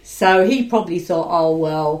 So he probably thought, oh,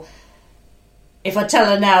 well, if I tell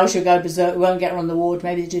her now, she'll go berserk. We won't get her on the ward.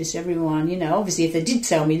 Maybe they do this to everyone. You know, obviously, if they did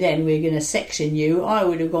tell me then we're going to section you, I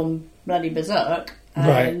would have gone bloody berserk.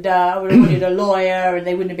 And I would have wanted a lawyer, and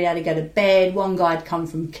they wouldn't have been able to go to bed. One guy had come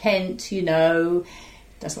from Kent, you know.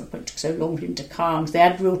 That's what it took so long for him to come. They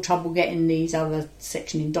had real trouble getting these other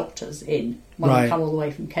sectioning doctors in. One had come all the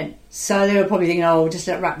way from Kent. So they were probably thinking, oh, just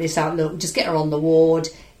wrap this up. Look, just get her on the ward.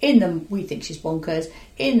 We think she's bonkers.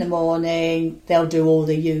 In the morning, they'll do all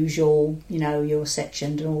the usual, you're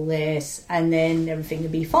sectioned and all this, and then everything will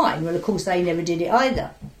be fine. Well, of course, they never did it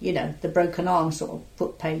either. The broken arm sort of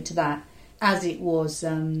put paid to that. As it was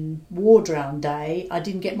ward round day, I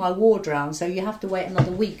didn't get my ward round, so you have to wait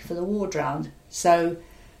another week for the ward round. So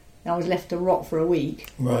I was left to rot for a week.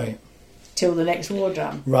 Right. Till the next ward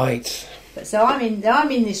round. Right. But so I'm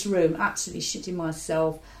in this room, absolutely shitting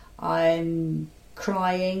myself. I'm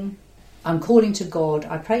crying. I'm calling to God.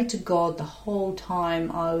 I prayed to God the whole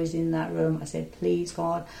time I was in that room. I said, please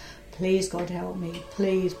God help me.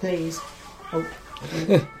 Please. Oh.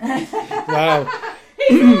 Wow.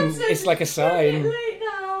 It's like a sign.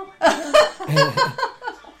 Now. I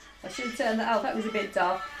should have turned that off. That was a bit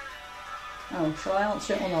dark. Oh, shall I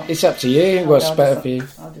answer it or not? It's up to you. What's better for you?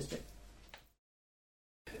 I'll just do it.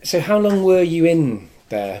 So how long were you in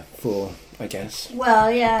there for, I guess?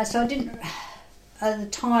 Well, yeah, so I didn't... At the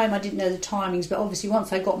time, I didn't know the timings, but obviously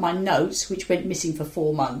once I got my notes, which went missing for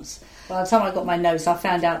 4 months, by the time I got my notes, I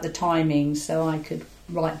found out the timings, so I could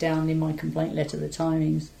write down in my complaint letter the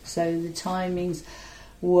timings. So the timings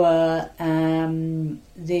were...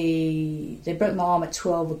 they broke my arm at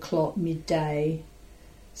 12 o'clock midday,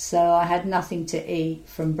 so I had nothing to eat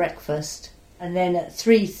from breakfast. And then at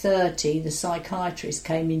 3:30, the psychiatrist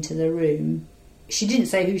came into the room. She didn't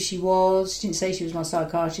say who she was. She didn't say she was my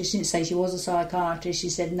psychiatrist. She didn't say she was a psychiatrist. She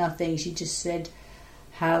said nothing. She just said,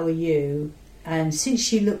 how are you? And since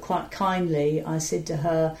she looked quite kindly, I said to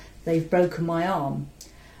her, they've broken my arm.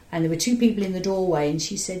 And there were 2 people in the doorway, and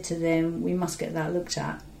she said to them, we must get that looked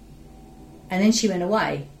at. And then she went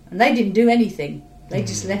away. And they didn't do anything. They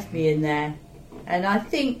just left me in there. And I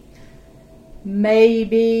think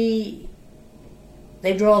maybe...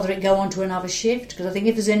 they'd rather it go on to another shift, because I think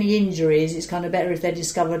if there's any injuries, it's kind of better if they're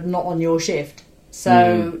discovered not on your shift.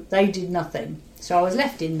 So they did nothing. So I was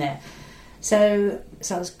left in there. So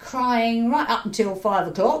I was crying right up until 5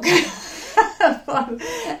 o'clock.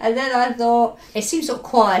 And then I thought, it seems sort of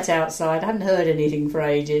quiet outside. I hadn't heard anything for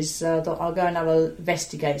ages. So I thought, I'll go and have a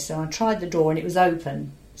investigate. So I tried the door and it was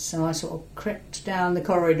open. So I sort of crept down the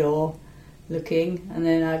corridor looking, and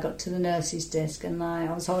then I got to the nurse's desk, and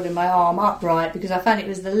I was holding my arm upright because I found it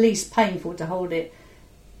was the least painful to hold it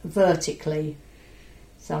vertically.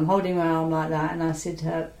 So I'm holding my arm like that, and I said to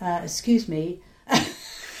her, excuse me.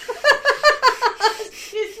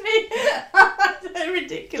 Excuse me. So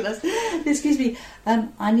ridiculous. Excuse me.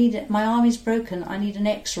 My arm is broken. I need an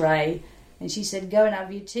X-ray. And she said, go and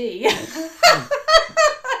have your tea.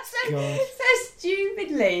 So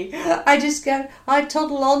stupidly, I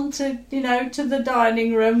toddle on to the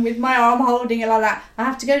dining room with my arm holding it like that. I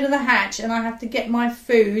have to go to the hatch and I have to get my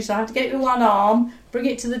food, so I have to get it with one arm, bring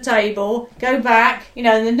it to the table, go back,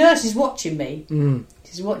 and the nurse is watching me.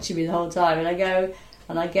 She's watching me the whole time, and I go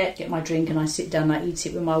and I get my drink and I sit down and I eat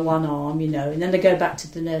it with my one arm, and then I go back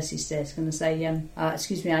to the nurse's desk and I say,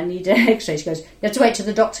 excuse me, I need an X-ray. She goes, you have to wait till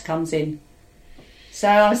the doctor comes in. So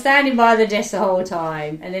I'm standing by the desk the whole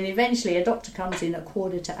time, and then eventually a doctor comes in at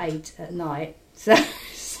 7:45 at night. So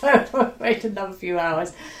I wait another few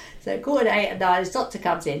hours. So at 7:45 at night, this doctor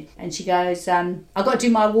comes in, and she goes, I've got to do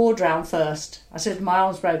my ward round first. I said, my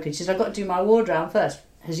arm's broken. She says, I've got to do my ward round first.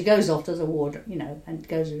 As she goes off, there's a ward, and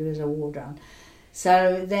goes as a ward round.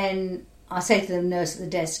 So then I say to the nurse at the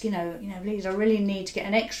desk, please, I really need to get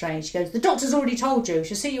an X-ray. And she goes, the doctor's already told you.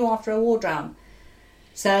 She'll see you after a ward round.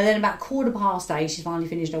 So then about 8:15, she's finally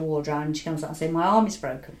finished her ward round, and she comes up and says, my arm is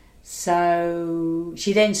broken. So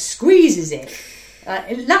she then squeezes it.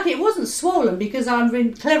 Luckily it wasn't swollen, because I've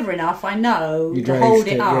been clever enough, I know, to hold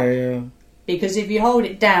it up. Yeah. Because if you hold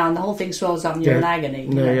it down, the whole thing swells up and you're in agony.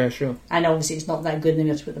 Yeah, sure. And obviously it's not that good, and then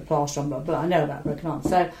you have to put the plaster on, but I know about broken arm.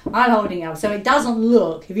 So I'm holding it up. So it doesn't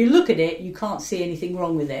look, if you look at it, you can't see anything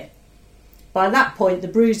wrong with it. By that point, the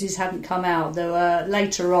bruises hadn't come out. There were,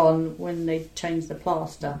 later on, when they changed the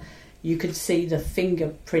plaster, you could see the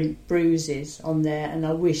fingerprint bruises on there, and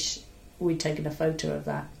I wish we'd taken a photo of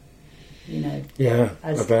that, Yeah,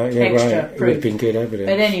 as about, extra right. proof. It would have been good evidence.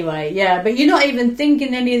 But anyway, yeah, but you're not even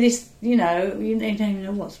thinking any of this, you don't even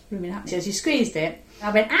know what's really happening. So she squeezed it.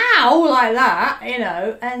 I went, ow, like that,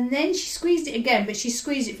 and then she squeezed it again, but she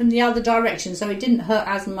squeezed it from the other direction, so it didn't hurt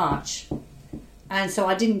as much. And so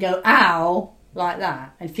I didn't go, ow, like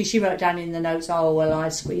that. And she wrote down in the notes, I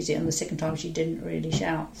squeezed it. And the second time she didn't really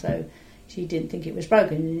shout. So she didn't think it was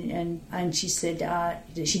broken, and she said that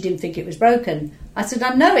she didn't think it was broken. I said,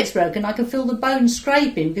 I know it's broken. I can feel the bone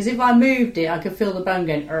scraping, because if I moved it, I could feel the bone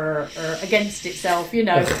going against itself, you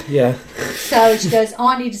know. Yeah. So she goes,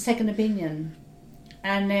 I need a second opinion.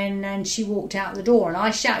 And then she walked out the door, and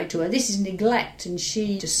I shouted to her, this is neglect, and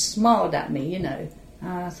she just smiled at me, you know.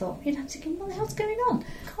 And I thought, I'm thinking, what the hell's going on?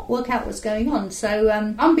 I can't work out what's going on. So,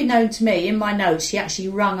 unbeknown to me, in my notes, she actually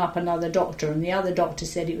rung up another doctor, and the other doctor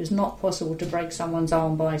said it was not possible to break someone's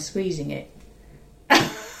arm by squeezing it.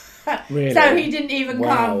 Really? So he didn't even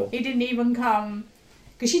Wow. come. He didn't even come.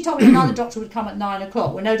 Because she told me another doctor would come at 9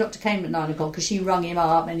 o'clock. Well, no doctor came at 9 o'clock because she rung him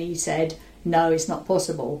up and he said, no, it's not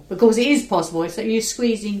possible. Because it is possible. So you're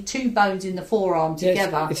squeezing two bones in the forearm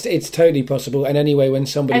together. It's totally possible. And anyway, when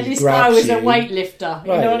somebody and this grabs guy was you, a weightlifter.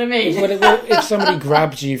 You right. know what I mean? Well, if somebody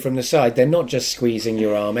grabs you from the side, they're not just squeezing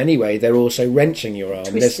your arm anyway. They're also wrenching your arm.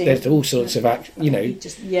 There's all sorts of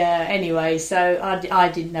Anyway, so I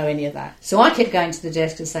didn't know any of that. So I kept going to the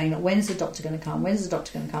desk and saying, when's the doctor going to come? When's the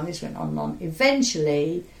doctor going to come? This went on and on.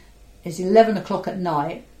 Eventually, it's 11 o'clock at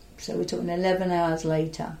night. So we're talking 11 hours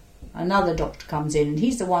later. Another doctor comes in, and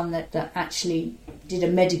he's the one that actually did a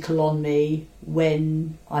medical on me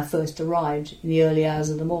when I first arrived in the early hours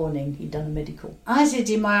of the morning. He'd done a medical. I said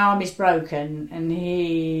to him, my arm is broken, and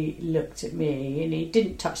he looked at me and he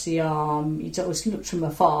didn't touch the arm. He just looked from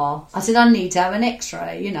afar. I said, I need to have an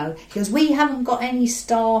x-ray, you know. He goes, we haven't got any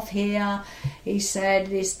staff here. He said,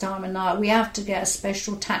 this time of night we have to get a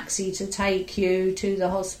special taxi to take you to the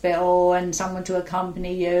hospital and someone to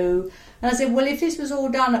accompany you. And I said, well, if this was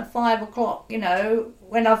all done at 5 o'clock, you know,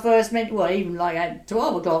 when I first mentioned, well, even like at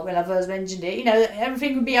 12 o'clock when I first mentioned it, you know,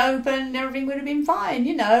 everything would be open, everything would have been fine,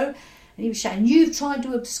 you know. And he was saying, you've tried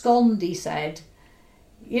to abscond, he said.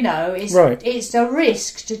 You know, it's a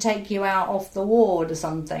risk to take you out off the ward or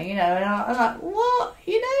something, you know. And I'm like, what,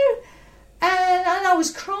 you know? And I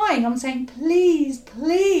was crying. I'm saying, please,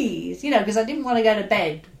 please, you know, because I didn't want to go to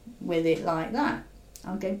bed with it like that.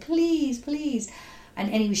 I'm going, please, please. And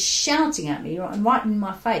he was shouting at me right in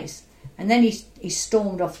my face. And then he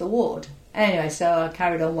stormed off the ward. Anyway, so I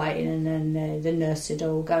carried on waiting, and then the nurse said,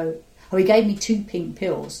 he gave me 2 pink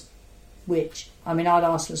pills, which, I mean, I'd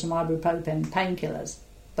asked for some ibuprofen painkillers,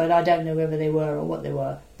 but I don't know whether they were or what they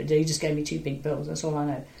were. But he just gave me 2 pink pills, that's all I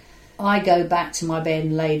know. I go back to my bed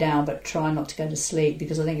and lay down, but try not to go to sleep,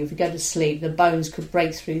 because I think if you go to sleep, the bones could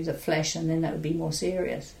break through the flesh, and then that would be more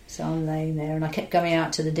serious. So I'm laying there, and I kept going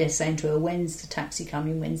out to the desk saying to her, when's the taxi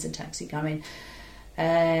coming, when's the taxi coming?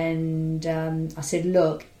 And I said,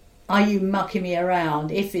 look, are you mucking me around?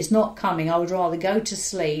 If it's not coming, I would rather go to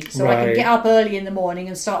sleep so I can get up early in the morning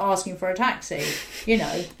and start asking for a taxi, you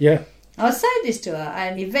know. Yeah. I said this to her,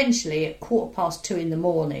 and eventually at 2:15 in the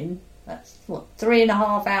morning, that's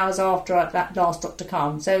 3.5 hours after that last doctor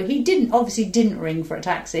come. So he obviously didn't ring for a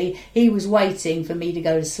taxi. He was waiting for me to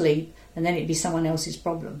go to sleep, and then it'd be someone else's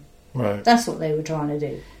problem. Right. That's what they were trying to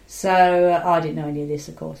do. So I didn't know any of this,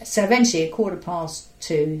 of course. So eventually at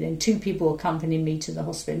 2:15, then 2 people accompanied me to the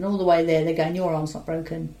hospital, and all the way there they're going, your arm's not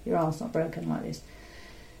broken, like this.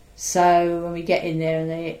 So when we get in there and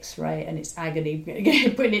they x-ray, and it's agony,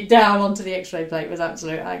 putting it down onto the x-ray plate was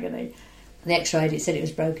absolute agony. The x-rayed, it said it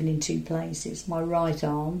was broken in 2 places, my right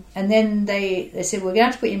arm. And then they said, we're going to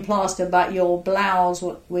have to put in plaster, but your blouse,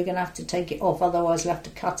 we're going to have to take it off, otherwise we'll have to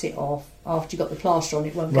cut it off. After you've got the plaster on,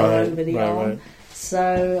 it won't go over the arm. Right.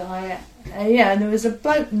 So, and there was a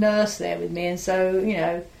bloke nurse there with me, and so, you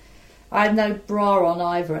know, I had no bra on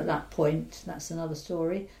either at that point. That's another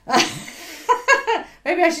story.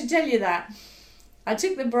 Maybe I should tell you that. I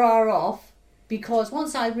took the bra off, because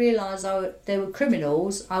once I realised they were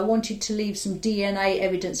criminals, I wanted to leave some DNA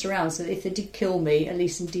evidence around, so that if they did kill me, at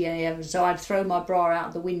least some DNA evidence. So I'd throw my bra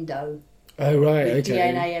out the window. Oh, right, with okay.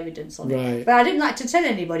 DNA evidence on it. But I didn't like to tell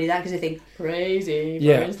anybody that, because they think, crazy,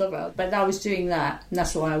 throwing stuff out. But I was doing that, and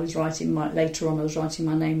that's why I was writing later on I was writing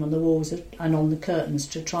my name on the walls and on the curtains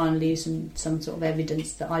to try and leave some sort of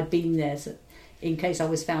evidence that I'd been there, so in case I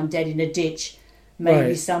was found dead in a ditch.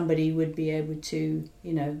 Maybe somebody would be able to,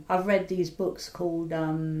 you know. I've read these books called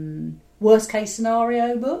worst case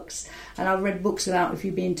scenario books, and I've read books about if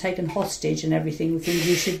you're being taken hostage and everything, things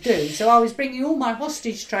you should do. So I was bringing all my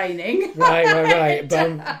hostage training. Right.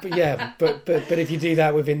 But if you do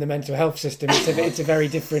that within the mental health system, it's a very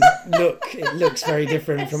different look. It looks very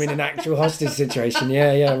different from in an actual hostage situation.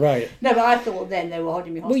 Yeah, right. No, but I thought then they were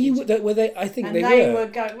holding me hostage. Well, were they? I think and they were.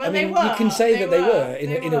 They were. You can say that they were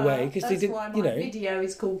in a way, because they did. Why my you know, video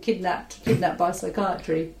is called "Kidnapped by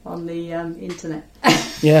Psychiatry" on the internet.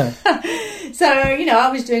 Yeah. So, you know,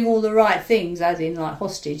 I was doing all the right things, as in like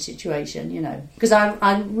hostage situation, you know, because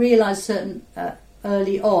I realised certain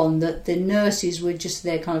early on that the nurses were just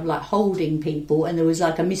there kind of like holding people, and there was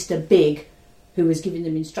like a Mr. Big who was giving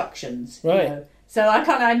them instructions. Right. You know? So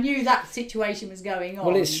I knew that situation was going on.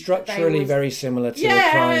 Well, it's structurally very similar to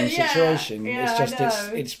a crime situation. Yeah, it's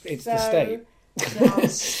just it's the state. So I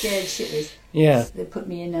was scared shitless. Yeah. They put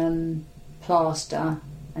me in plaster,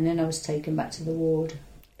 and then I was taken back to the ward.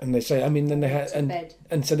 And they say, I mean, then they had,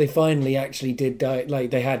 and so they finally actually did die. Like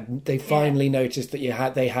they finally noticed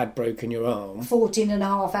that they had broken your arm. 14 and a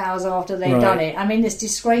half hours after they'd done it. I mean, it's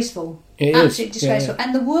disgraceful. It Absolutely is. disgraceful.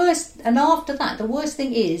 Yeah. And after that, the worst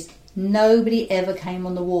thing is nobody ever came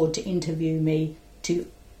on the ward to interview me to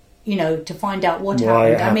find out what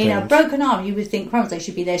happened. I mean, a broken arm, you would think, crumbs, they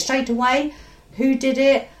should be there straight away. Who did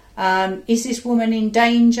it? Is this woman in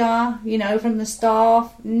danger, from the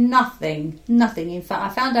staff? Nothing. In fact, I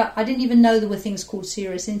found out, I didn't even know there were things called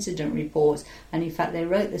serious incident reports. And in fact, they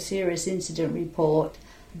wrote the serious incident report.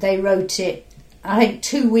 They wrote it, I think,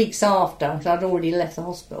 2 weeks after, because I'd already left the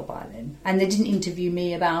hospital by then. And they didn't interview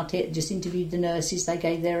me about it, just interviewed the nurses. They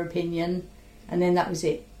gave their opinion. And then that was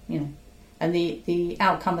it, And the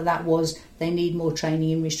outcome of that was they need more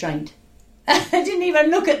training in restraint. I didn't even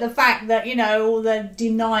look at the fact that, all the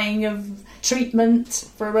denying of treatment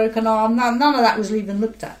for a broken arm, none of that was even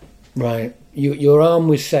looked at. Right. Your arm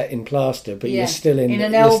was set in plaster, but you're still in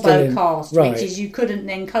an elbow cast, right. Which is you couldn't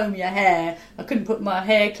then comb your hair. I couldn't put my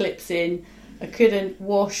hair clips in. I couldn't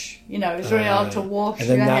wash, it was very hard to wash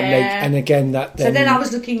your hair. So then I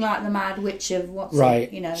was looking like the mad witch of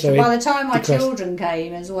So by the time my children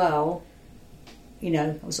came as well,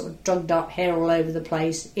 I was sort of drugged up, hair all over the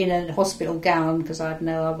place, in a hospital gown because I had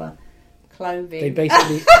no other clothing. They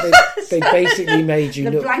basically made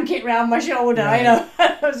you the blanket round my shoulder. Right.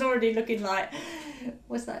 I was already looking like,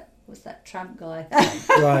 what's that tramp guy?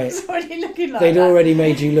 Right. I was already looking like They'd that. already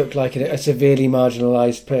made you look like a severely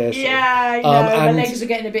marginalised person. Yeah, my legs were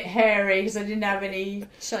getting a bit hairy because I didn't have any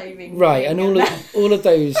shaving. Right, and all of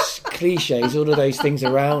those cliches, all of those things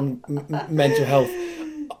around mental health.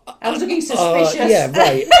 I was looking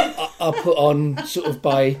suspicious. Are put on sort of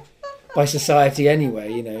by society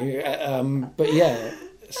anyway, But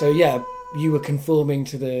you were conforming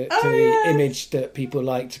to the image that people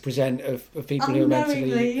like to present of people who are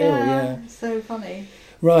mentally ill. Yeah, so funny.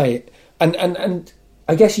 Right, and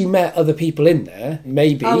I guess you met other people in there.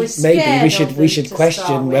 Maybe we should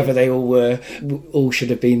question whether they all should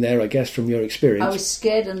have been there. I guess from your experience, I was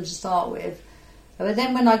scared of them to start with. But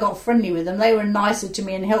then when I got friendly with them, they were nicer to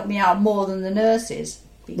me and helped me out more than the nurses.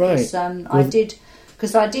 Because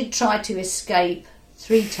I did try to escape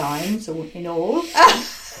 3 times in all.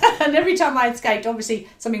 And every time I escaped, obviously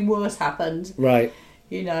something worse happened. Right.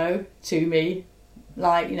 To me.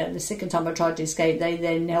 Like, the second time I tried to escape, they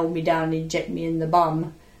then held me down and injected me in the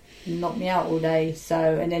bum and knocked me out all day.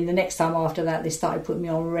 And then the next time after that, they started putting me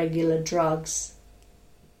on regular drugs.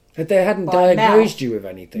 But they hadn't diagnosed you with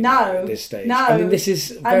anything at this stage. No. I mean, this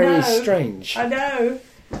is very strange. I know.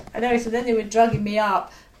 So then they were drugging me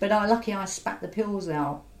up, but lucky I spat the pills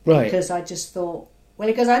out. Right. Because I just thought,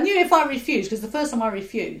 because I knew if I refused, because the first time I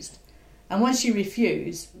refused, and once you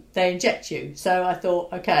refuse, they inject you. So I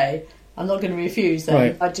thought, okay, I'm not going to refuse then.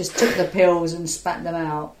 Right. I just took the pills and spat them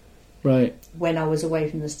out. Right. When I was away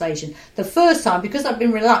from the station. The first time, because I've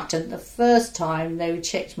been reluctant, they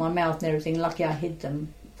checked my mouth and everything. Lucky I hid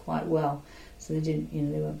them quite well, so they didn't,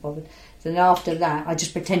 they weren't bothered. So then after that, I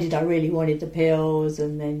just pretended I really wanted the pills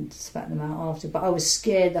and then spat them out after. But I was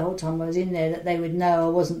scared the whole time I was in there that they would know I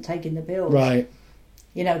wasn't taking the pills. Right.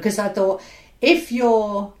 Because I thought, I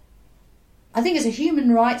think it's a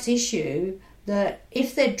human rights issue that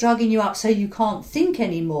if they're drugging you up so you can't think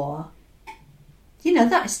anymore,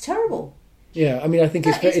 that is terrible. Yeah, I mean, I think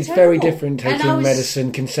it's very different taking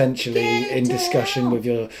medicine consensually in discussion with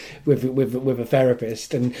a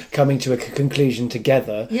therapist and coming to a conclusion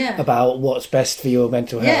together about what's best for your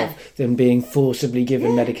mental health than being forcibly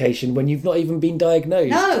given medication when you've not even been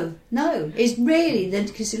diagnosed. No, it's really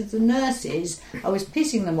because of the nurses. I was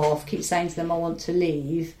pissing them off, keep saying to them I want to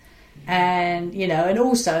leave, and and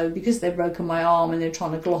also because they've broken my arm and they're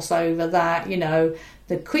trying to gloss over that,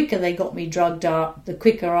 the quicker they got me drugged up, the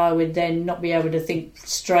quicker I would then not be able to think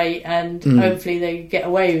straight, and hopefully they'd get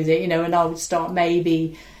away with it, and I would start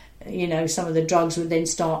maybe, some of the drugs would then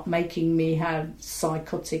start making me have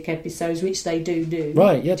psychotic episodes, which they do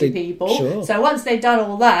right, yeah, to people. Sure. So once they'd done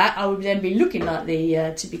all that, I would then be looking like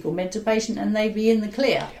the typical mental patient, and they'd be in the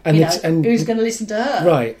clear. And who's going to listen to her?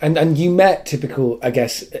 Right, and you met typical, I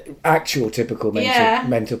guess, actual typical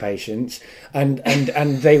mental patients, and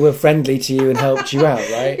they were friendly to you and helped you out,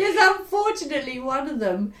 right? Yes, unfortunately, one of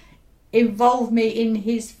them involved me in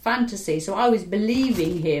his fantasy, so I was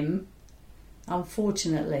believing him.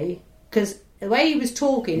 unfortunately, because the way he was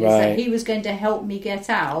talking is Right. that he was going to help me get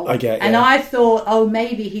out. I get, and yeah. I thought, oh,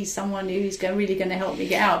 maybe he's someone who's really going to help me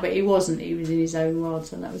get out, but he wasn't. He was in his own world,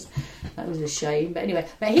 so that was a shame. But anyway,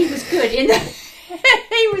 he was good in that.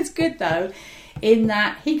 He was good though, in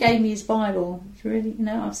that he gave me his Bible. It's really,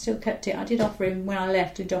 I've still kept it. I did offer him when I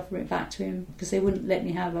left. I did offer it back to him because they wouldn't let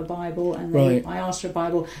me have a Bible, and Right. I asked for a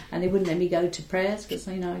Bible, and they wouldn't let me go to prayers because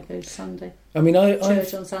I go to Sunday. I mean,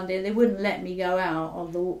 Church on Sunday. They wouldn't let me go out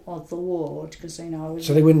of the ward because I was.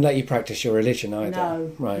 So they wouldn't let you practice your religion either.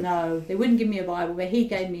 No, right? No, they wouldn't give me a Bible, but he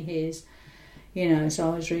gave me his.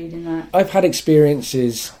 So I was reading that. I've had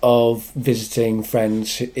experiences of visiting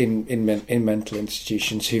friends in mental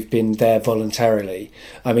institutions who've been there voluntarily.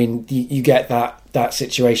 I mean, you get that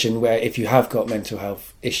situation where if you have got mental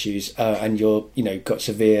health issues and you're got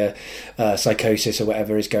severe psychosis or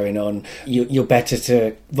whatever is going on, you're better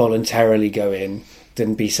to voluntarily go in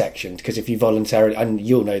than be sectioned, because if you voluntarily, and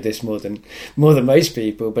you'll know this more than most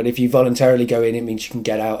people, but if you voluntarily go in, it means you can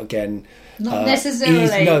get out again. Not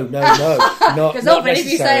necessarily. No, not because not often if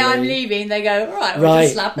you say I'm necessarily. leaving, they go, all right, we'll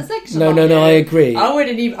just slap a section. No, on no, you. I agree. I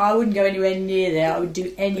wouldn't go anywhere near there. I would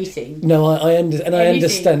do anything. No, I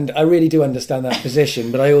understand. I really do understand that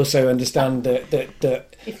position, but I also understand that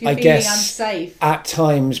if you're I feeling guess unsafe, at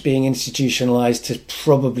times being institutionalised has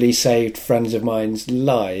probably saved friends of mine's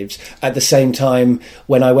lives. At the same time,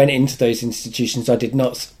 when I went into those institutions, I did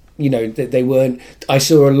not. That they weren't. I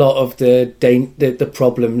saw a lot of the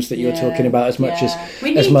problems that you're talking about as much as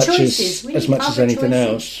anything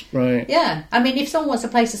else. Right. Yeah. I mean, if someone wants a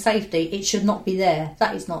place of safety, it should not be there.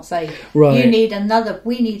 That is not safe. Right. We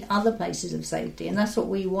need other places of safety, and that's what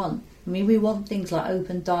we want. I mean, we want things like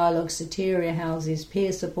open dialogue, soteria houses,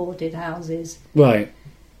 peer-supported houses. Right.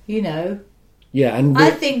 Yeah, and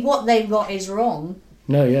I think what they've got is wrong.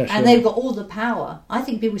 No, yeah, sure. And they've got all the power. I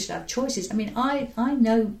think people should have choices. I mean, I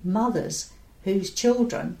know mothers whose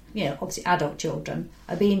children, obviously adult children,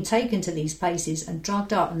 are being taken to these places and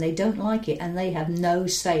drugged up, and they don't like it, and they have no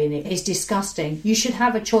say in it. It's disgusting. You should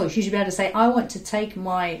have a choice. You should be able to say, I want to take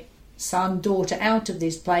my son, daughter out of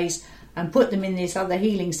this place and put them in this other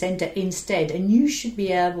healing centre instead, and you should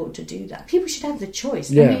be able to do that. People should have the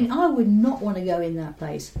choice. Yeah. I mean, I would not want to go in that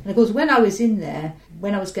place. And of course, when I was in there,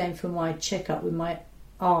 when I was going for my checkup with my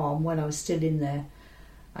arm, when I was still in there,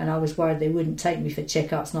 and I was worried they wouldn't take me for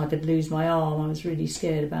checkups and I could lose my arm. I was really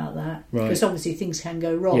scared about that, because obviously things can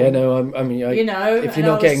go wrong. Yeah, no, if you're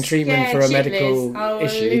not getting treatment for a medical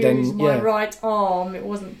issue, then my right arm, it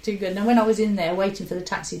wasn't too good. And when I was in there waiting for the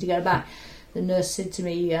taxi to go back, the nurse said to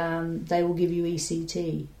me, they will give you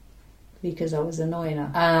ECT, because I was annoying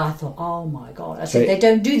her. And I thought, oh my God. I said, they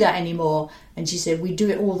don't do that anymore. And she said, we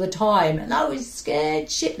do it all the time. And I was scared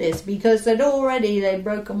shitless, because they'd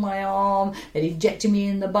broken my arm, they'd injected me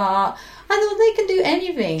in the butt. I thought, they can do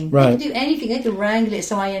anything. Right. They can do anything. They can wrangle it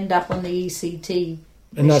so I end up on the ECT.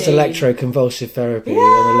 And that's electroconvulsive therapy,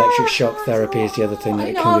 and electric shock therapy is the other thing that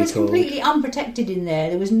it can be called. I was completely unprotected in there.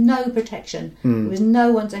 There was no protection. There was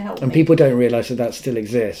no one to help me. And people don't realise that still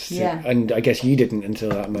exists. Yeah. And I guess you didn't until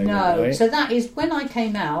that moment, No. right? So that is when I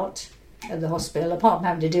came out of the hospital, apart from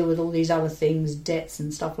having to deal with all these other things, debts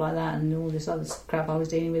and stuff like that, and all this other crap I was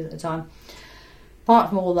dealing with at the time. Apart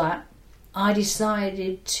from all that, I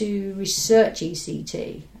decided to research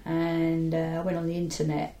ECT, and I went on the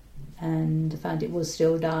internet and found it was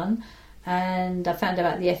still done. And I found out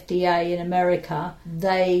about the FDA in America.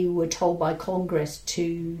 They were told by Congress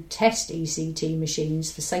to test ECT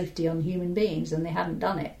machines for safety on human beings, and they hadn't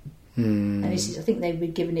done it. And this is, I think they've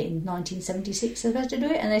been given it in 1976, they're supposed to do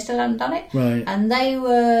it, and they still haven't done it. Right. And they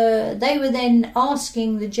were then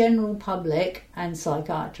asking the general public and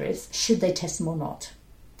psychiatrists, should they test them or not?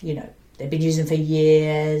 They've been using them for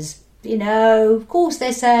years. Of course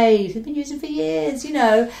they're safe. They've been using for years,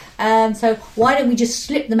 So why don't we just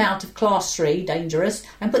slip them out of class 3, dangerous,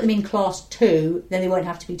 and put them in class 2, then they won't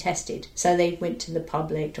have to be tested. So they went to the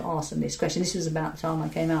public to ask them this question. This was about the time I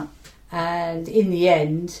came out. And in the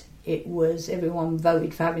end, it was everyone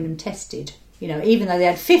voted for having them tested. Even though they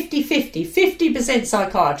had 50%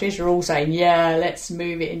 psychiatrists were all saying, yeah, let's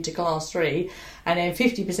move it into class 3. And then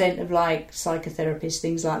 50% of psychotherapists,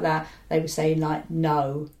 things like that, they were saying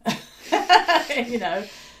no.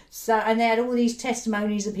 So, and they had all these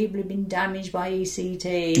testimonies of people who've been damaged by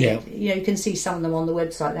ECT. Yeah. You can see some of them on the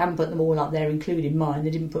website. They haven't put them all up there, including mine.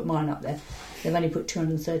 They didn't put mine up there. They've only put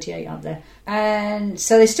 238 up there. And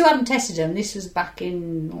so they still haven't tested them. This was back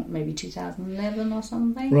in maybe 2011 or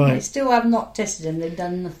something. Right. They still have not tested them. They've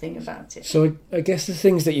done nothing about it. So I guess the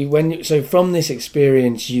things that so from this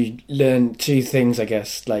experience, you learn two things, I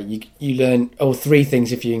guess. Like you learn, or three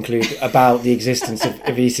things if you include, about the existence of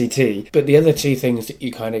ECT. But the other two things that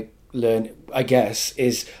you kind of learn, I guess,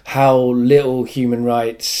 is how little human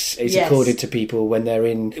rights is accorded to people when they're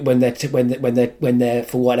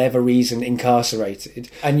for whatever reason incarcerated.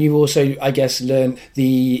 And you also, I guess, learn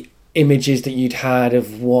the images that you'd had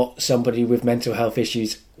of what somebody with mental health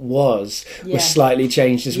issues was slightly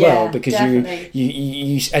changed as well, because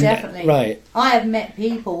you definitely. Right. I have met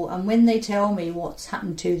people, and when they tell me what's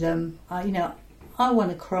happened to them, I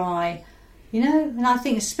want to cry. And I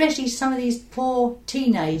think especially some of these poor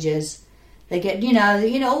teenagers, they get,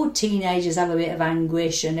 all teenagers have a bit of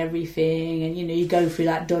anguish and everything, and, you go through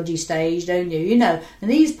that dodgy stage, don't you? And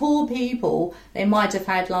these poor people, they might have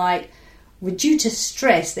had, due to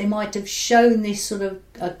stress, they might have shown this sort of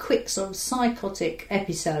a quick sort of psychotic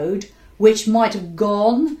episode, which might have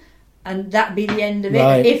gone, and that'd be the end of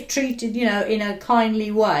it, if treated, in a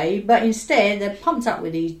kindly way. But instead, they're pumped up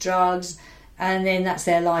with these drugs, and then that's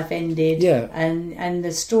their life ended. Yeah. And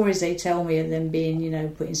the stories they tell me of them being,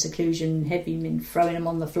 put in seclusion, throwing them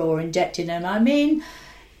on the floor, injecting them. I mean,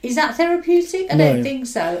 is that therapeutic? I don't think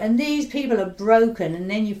so. And these people are broken, and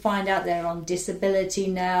then you find out they're on disability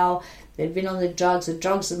now. They've been on the drugs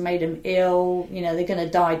have made them ill. They're going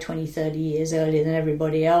to die 20, 30 years earlier than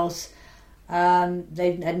everybody else.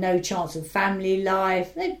 They've had no chance of family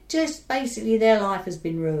life. They've just, basically, their life has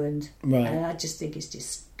been ruined. Right. And I just think it's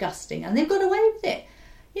disgusting. And they've got away with it.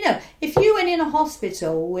 If you went in a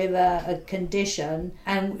hospital with a condition,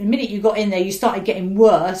 and the minute you got in there, you started getting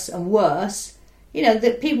worse and worse,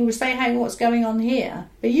 that people would say, hey, what's going on here?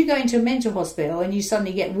 But you go into a mental hospital and you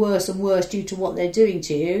suddenly get worse and worse due to what they're doing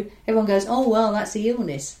to you. Everyone goes, oh, well, that's the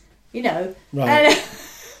illness, Right.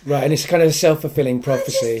 Right, and it's kind of a self-fulfilling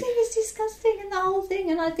prophecy. I just think it's disgusting, and the whole thing,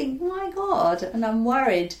 and I think, my God, and I'm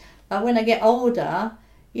worried. But when I get older,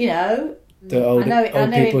 the old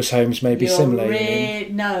people's homes may be similar.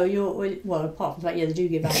 Well, apart from that, they do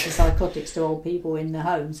give antipsychotics to old people in the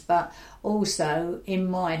homes, but also in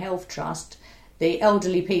my health trust, the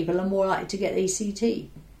elderly people are more likely to get ECT.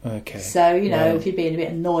 Okay. So, if you're being a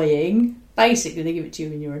bit annoying, basically they give it to you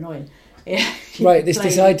when you're annoying. Right,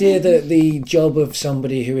 this idea that the job of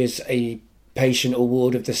somebody who is a patient or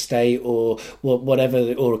ward of the state or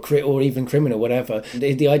whatever, or even criminal, whatever,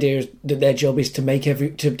 the idea is that their job is to make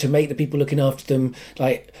to make the people looking after them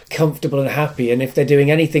comfortable and happy, and if they're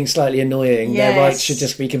doing anything slightly annoying, their rights should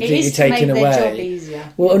just be completely taken away. Their job easier.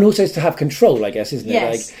 Well, and also it's to have control, I guess, isn't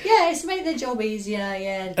it? It's to make their job easier.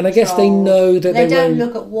 Yeah, and I guess they know that they don't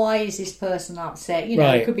look at why is this person upset.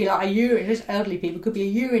 It could be like a urine. This elderly people could be a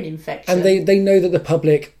urine infection, and they know that the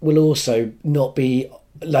public will also not be.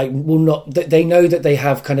 They know that they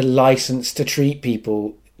have kind of license to treat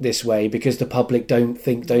people this way because the public don't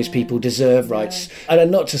think those people deserve rights.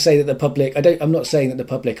 And not to say that the public, I'm not saying that the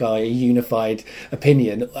public are a unified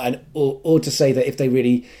opinion, or to say that if they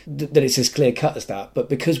really, that it's as clear cut as that, but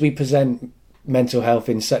because we present mental health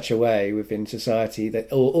in such a way within society that,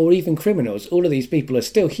 or even criminals, all of these people are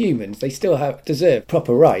still humans. They still deserve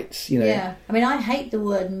proper rights, Yeah, I mean, I hate the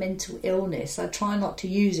word mental illness. I try not to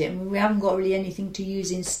use it. I mean, we haven't got really anything to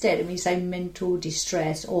use instead. And we say mental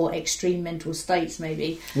distress or extreme mental states,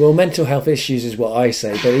 maybe. Well, mental health issues is what I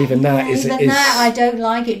say, but even that is... that, I don't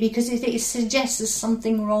like it because it suggests there's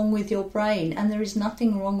something wrong with your brain, and there is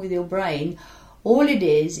nothing wrong with your brain. All it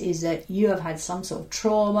is that you have had some sort of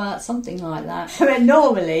trauma, something like that. I mean,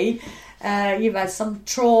 normally, you've had some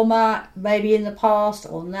trauma, maybe in the past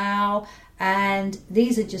or now, and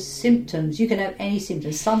these are just symptoms. You can have any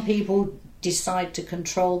symptoms. Some people decide to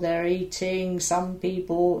control their eating. Some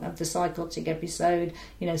people have the psychotic episode.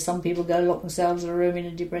 Some people go lock themselves in a room in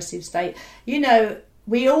a depressive state.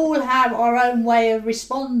 We all have our own way of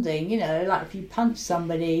responding, like if you punch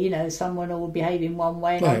somebody, someone will behave in one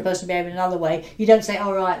way, another person will behave in another way. You don't say,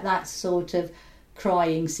 all right, that's sort of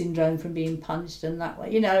crying syndrome from being punched and that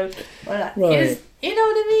way, you know what I mean?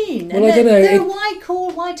 Well, I don't know.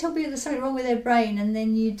 Why tell people there's something wrong with their brain and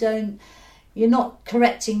then you're not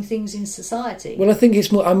correcting things in society? Well, I think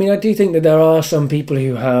it's more, I do think that there are some people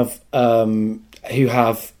who have,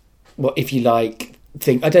 what if you like,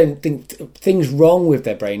 I don't think things wrong with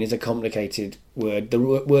their brain is a complicated word. The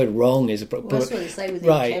word wrong is a Well, that's what they say with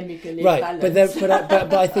right, chemical right. imbalance.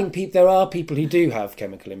 But I think there are people who do have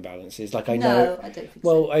chemical imbalances. Like I know. No, I don't think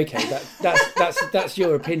Well, so. okay, that's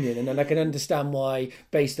your opinion, and then I can understand why,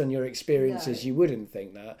 based on your experiences, No. you wouldn't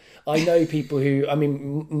think that. I know people who. I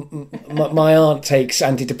mean, my aunt takes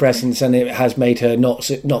antidepressants, and it has made her not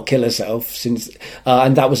kill herself since,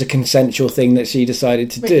 and that was a consensual thing that she decided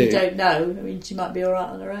to But do. you don't know. I mean, she might be all right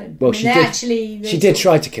on her own. Well, I mean, she they did. Actually, She did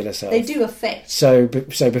try to kill herself. They do affect. So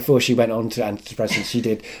before she went on to antidepressants, she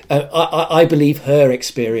did. I believe her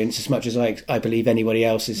experience as much as I believe anybody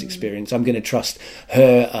else's experience. I'm going to trust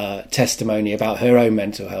her testimony about her own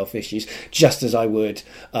mental health issues, just as I would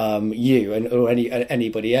you or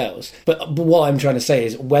anybody else. But what I'm trying to say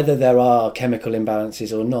is, whether there are chemical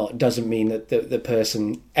imbalances or not doesn't mean that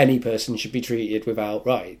any person should be treated without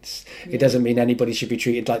rights. It doesn't mean anybody should be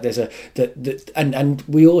treated like there's and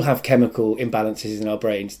we all have chemical imbalances in our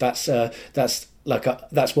brains. That's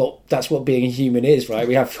what being a human is, right?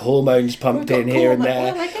 We have hormones pumped We've in got here and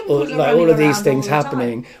hormones. there, Well, chemicals are like all running of these around things all the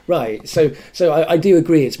happening, right? So I do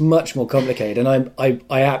agree it's much more complicated, and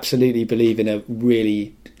I absolutely believe in a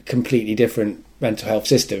really completely different mental health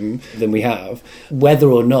system than we have. Whether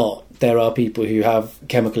or not there are people who have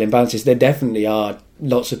chemical imbalances, there definitely are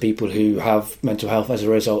lots of people who have mental health as a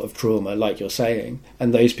result of trauma, like you're saying,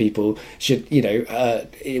 and those people should,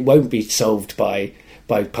 it won't be solved by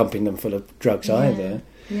pumping them full of drugs either.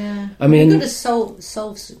 Yeah, I mean, you've got to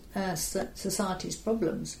solve society's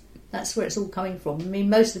problems. That's where it's all coming from. I mean,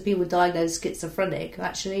 most of the people diagnosed schizophrenic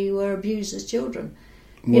actually were abused as children.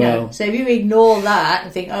 You know, so if you ignore that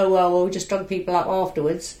and think, oh well, we'll just drug people up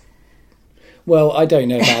afterwards. Well, I don't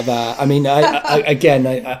know about that. I mean,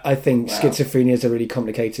 I think schizophrenia is a really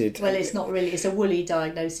complicated. Well, it's not really. It's a woolly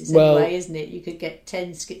diagnosis Well, anyway, isn't it? You could get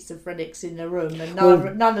 10 schizophrenics in a room, and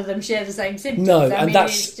none of them share the same symptoms. No, I and mean,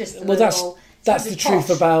 that's it's just that's the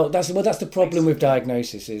truth about that's the problem with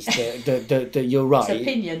diagnosis is that you're right. It's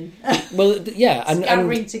opinion. Well, yeah, and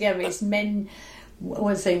Gathering together, it's men. I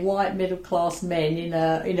want to say white middle class men in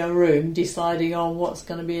a room deciding on what's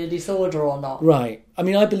going to be a disorder or not. right. I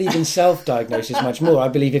mean, I believe in self-diagnosis much more. I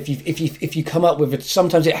believe if you come up with it,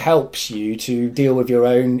 sometimes it helps you to deal with your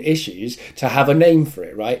own issues, to have a name for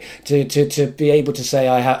it, right? To be able to say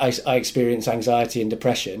I experience anxiety and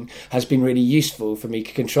depression has been really useful for me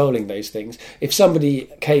controlling those things. If somebody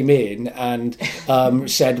came in and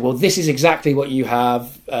said, well, this is exactly what you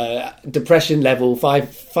have, depression level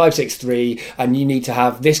 563, and you need to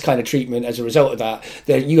have this kind of treatment as a result of that,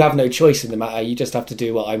 then you have no choice in the matter. You just have to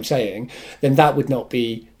do what I'm saying. Then that would not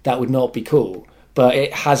be cool. But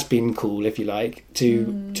it has been cool, if you like,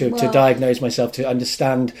 to diagnose myself, to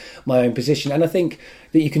understand my own position. And I think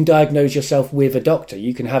that you can diagnose yourself with a doctor.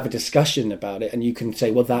 You can have a discussion about it, and you can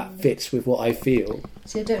say, well, that fits with what I feel.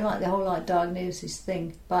 See, I don't like the whole diagnosis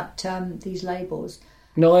thing, but these labels.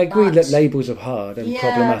 No, I agree that labels are hard and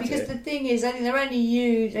problematic. Yeah, because the thing is, I think they're only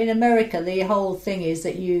used in America. The whole thing is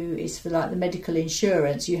that it's for like the medical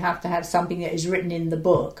insurance. You have to have something that is written in the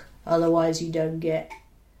book, otherwise you don't get.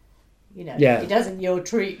 It doesn't your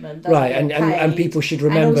treatment, doesn't right? get And paid. people should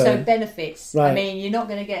remember, and also benefits. Right. I mean, you're not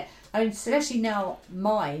going to get. I mean, especially now,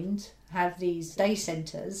 Mind have these day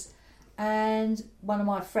centres, and one of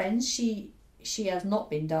my friends, she has not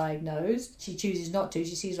been diagnosed. She chooses not to.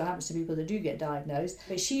 She sees what happens to people that do get diagnosed.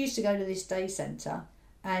 But she used to go to this day centre,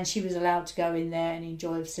 and she was allowed to go in there and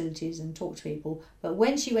enjoy the facilities and talk to people. But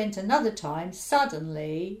when she went another time,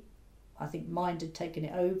 suddenly, I think Mind had taken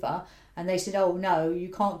it over, and they said, oh no, you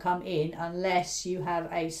can't come in unless you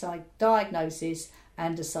have a diagnosis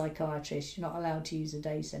and a psychiatrist. You're not allowed to use a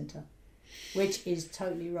day centre, which is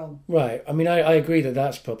totally wrong. Right. I mean, I agree that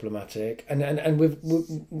that's problematic, and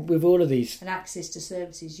with all of these And access to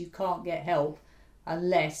services, you can't get help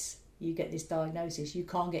unless you get this diagnosis. You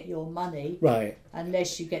can't get your money right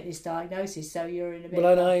unless you get this diagnosis. So you're in a bit.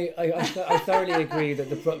 Well, and I thoroughly agree that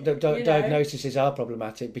the diagnoses are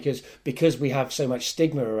problematic because we have so much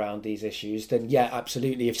stigma around these issues. Then yeah,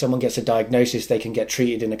 absolutely. If someone gets a diagnosis, they can get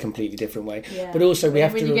treated in a completely different way. Yeah. But also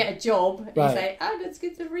when you get a job, and right. you say, "Oh, that's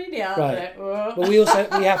schizophrenia." Right. But we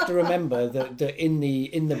have to remember that in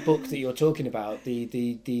the book that you're talking about, the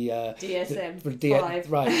DSM-5. the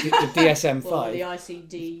DSM-5, or the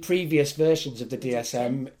ICD. previous versions of the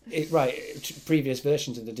DSM, previous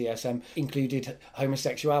versions of the DSM included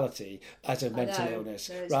homosexuality as a mental illness,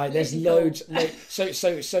 right? There's loads.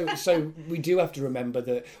 So we do have to remember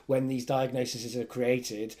that when these diagnoses are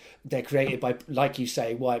created, they're created by, like you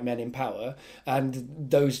say, white men in power, and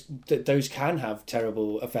those can have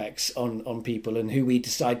terrible effects on people, and who we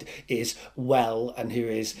decide is well and who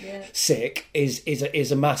is sick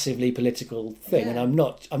is a massively political thing, and I'm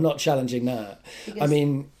not challenging that. Because, I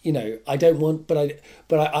mean, you know, I don't want, but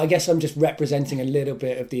I guess I'm just representing a little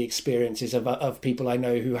bit of the experiences of people I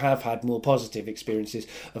know who have had more positive experiences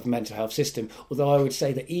of mental health system. Although I would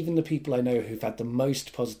say that even the people I know who've had the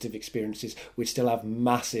most positive experiences would still have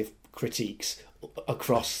massive critiques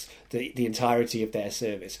across the entirety of their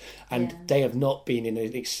service, and they have not been in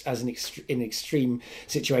an extreme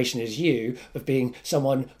situation as you, of being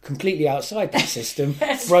someone completely outside that system,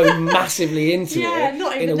 thrown massively into it,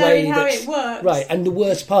 not even in a knowing way how it works. Right, and the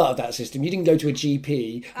worst part of that system, you didn't go to a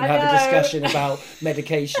GP and have a discussion about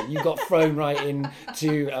medication. You got thrown right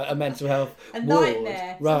into a mental health ward.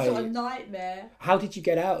 Nightmare, right? some sort of nightmare. How did you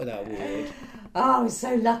get out of that ward? Oh, I was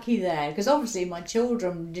so lucky there, because obviously my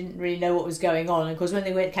children didn't really know what was going on. And of course, when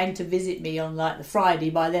they came to visit me on like the Friday,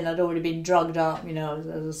 by then I'd already been drugged up. You know,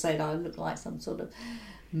 as I said, I looked like some sort of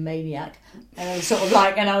maniac, and I was sort of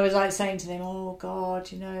like, and I was like saying to them, "Oh God,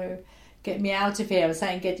 you know, get me out of here." I was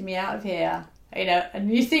saying, "Get me out of here." You know, and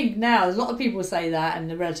you think now, a lot of people say that, and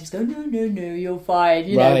the relatives go, no, you're fine,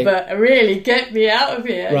 you know, but really, get me out of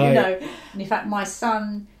here, you know. And in fact, my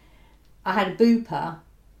son, I had a Bupa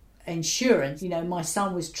insurance, you know, my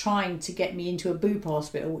son was trying to get me into a Bupa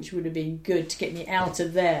hospital, which would have been good to get me out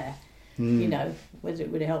of there. You know, whether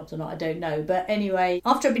it would have helped or not, I don't know. But anyway,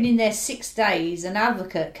 after I'd been in there 6 days, an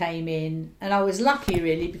advocate came in, and I was lucky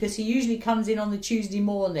really, because he usually comes in on the Tuesday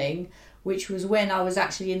morning, which was when I was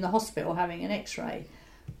actually in the hospital having an x-ray.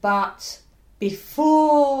 But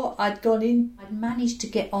before I'd gone in, I'd managed to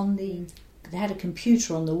get on they had a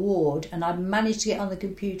computer on the ward, and I managed to get on the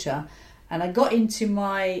computer, and I got into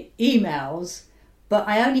my emails, but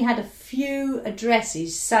I only had a few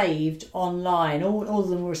addresses saved online. All of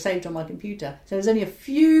them were saved on my computer. So there was only a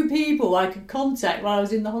few people I could contact while I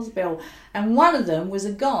was in the hospital. And one of them was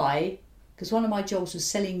a guy, because one of my jobs was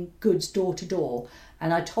selling goods door to door.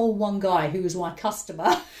 And I told one guy who was my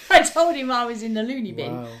customer, I told him I was in the loony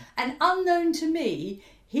bin. Wow. And unknown to me,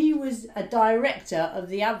 he was a director of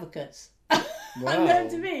the Advocates. Wow. Unknown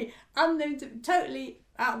to me, totally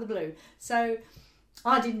out of the blue. So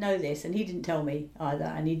I didn't know this, and he didn't tell me either,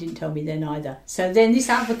 and he didn't tell me then either. So then this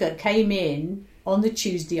advocate came in on the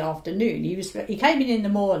Tuesday afternoon. He came in the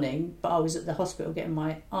morning, but I was at the hospital getting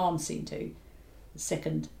my arm seen to, the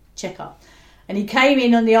second checkup. And he came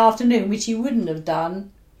in on the afternoon, which he wouldn't have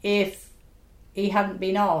done if he hadn't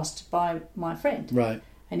been asked by my friend. Right.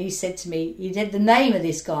 And he said to me, he said the name of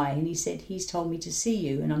this guy, and he said, he's told me to see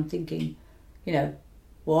you. And I'm thinking, you know,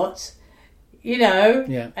 what? You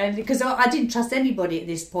know, and because I didn't trust anybody at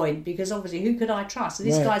this point, because obviously who could I trust? So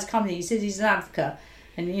this guy's coming in, he says he's an advocate,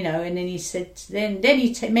 and you know, and then he said, then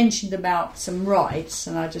he mentioned about some rights,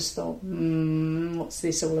 and I just thought, what's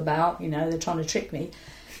this all about? You know, they're trying to trick me.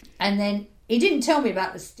 And then he didn't tell me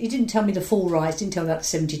about this. He didn't tell me the full rights. Didn't tell me about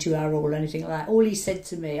the 72-hour rule or anything like that. All he said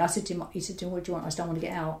to me, he said to him, what do you want? I said, I want to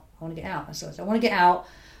get out. I want to get out. I said, I want to get out.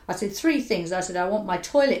 I said 3 things. I said, I want my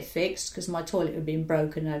toilet fixed, because my toilet had been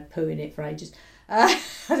broken and I'd poo in it for ages. I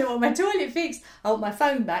don't want my toilet fixed. I want my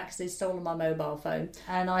phone back, because they'd stolen my mobile phone.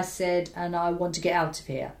 And I said, and I want to get out of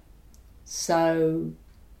here. So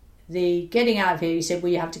the getting out of here, he said,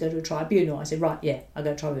 well, you have to go to a tribunal. I said, right, yeah, I'll go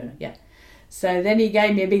to a tribunal, yeah. So then he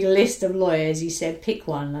gave me a big list of lawyers. He said, pick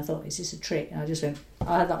one. And I thought, is this a trick? And I just went,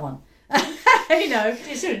 I had that one. You know,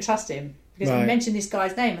 I shouldn't trust him, because he mentioned this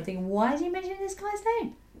guy's name. I'm thinking, why is he mentioning this guy's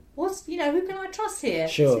name? You know, who can I trust here?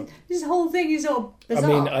 Sure. This whole thing is all bizarre.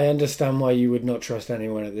 I mean, I understand why you would not trust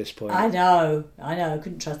anyone at this point. I know. I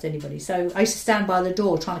couldn't trust anybody. So I used to stand by the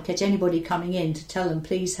door trying to catch anybody coming in to tell them,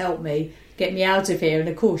 please help me, get me out of here. And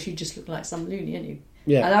of course, you just look like some loony, didn't you?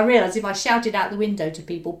 Yeah. And I realised if I shouted out the window to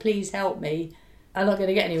people, please help me, I'm not going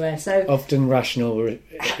to get anywhere. So often rational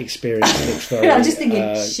experience looks very... I'm just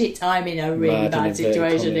thinking, shit, I'm in a really bad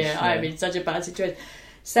situation here. Yeah. I'm in such a bad situation.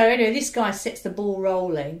 So anyway, this guy sets the ball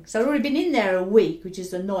rolling. So I've already been in there a week, which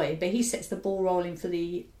is annoying, but he sets the ball rolling for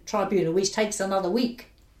the tribunal, which takes another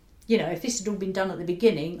week. You know, if this had all been done at the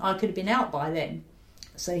beginning, I could have been out by then.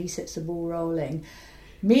 So he sets the ball rolling.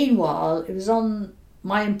 Meanwhile, it was on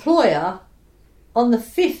my employer. On the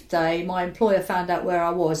 5th day, my employer found out where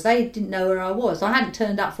I was. They didn't know where I was. I hadn't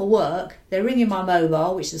turned up for work. They're ringing my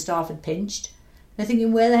mobile, which the staff had pinched. They're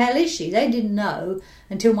thinking, where the hell is she? They didn't know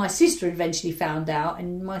until my sister eventually found out,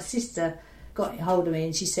 and my sister got hold of me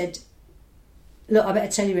and she said, look, I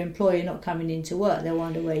better tell your employer you're not coming into work. They'll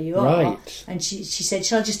wonder where you are. Right. And she said,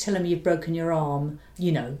 shall I just tell them you've broken your arm?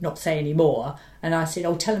 You know, not say any more. And I said,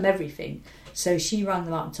 oh, tell them everything. So she rang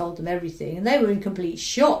them up and told them everything. And they were in complete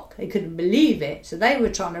shock. They couldn't believe it. So they were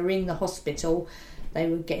trying to ring the hospital. They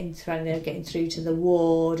were getting through to the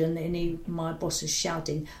ward. And my boss was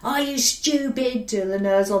shouting, are you stupid? To the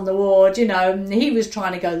nurse on the ward, you know. And he was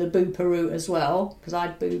trying to go the Bupa route as well. Because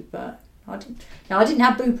I'd Bupa. I didn't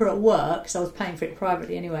have Bupa at work because I was paying for it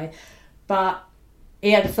privately anyway, but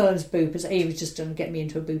he had a firm's Bupa, so he was just going to get me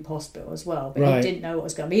into a Bupa hospital as well, but right. He didn't know what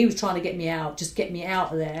was going on. He was trying to get me out, just get me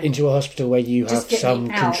out of there. Into a hospital where you have some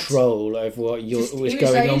control over what was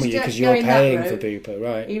going on with you because you're paying for Bupa,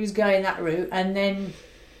 right? He was going that route, and then,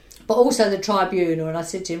 but also the tribunal, and I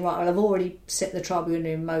said to him, right, well, I've already set the tribunal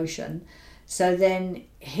in motion, so then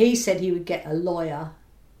he said he would get a lawyer.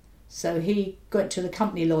 So he went to the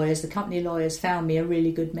company lawyers. The company lawyers found me a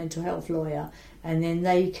really good mental health lawyer, and then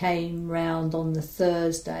they came round on the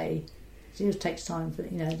Thursday. It takes time for they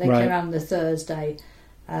came around on the Thursday.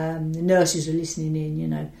 The nurses were listening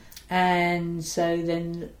in, and so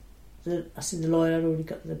then I said the lawyer had already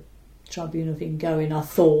got the tribunal thing going. I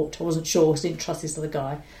thought I wasn't sure, so I didn't trust this other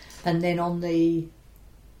guy. And then and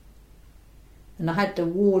I had the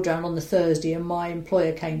ward round on the Thursday, and my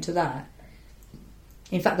employer came to that.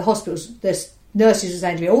 In fact, the hospitals, there's nurses were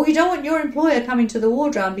saying to me, oh, you don't want your employer coming to the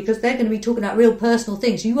ward round because they're going to be talking about real personal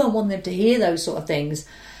things. You won't want them to hear those sort of things.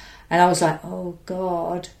 And I was like, oh,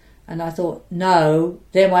 God. And I thought, no,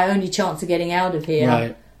 they're my only chance of getting out of here.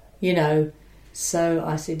 Right. So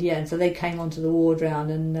I said, yeah. And so they came onto the ward round,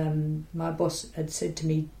 and my boss had said to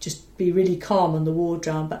me, just be really calm on the ward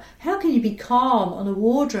round. But how can you be calm on a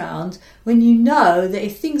ward round when you know that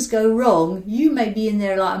if things go wrong, you may be in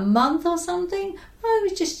there like a month or something? I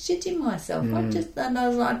was just shitting myself. And I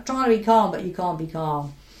was like, trying to be calm, but you can't be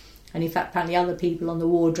calm. And in fact, apparently other people on the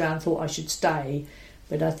ward round thought I should stay.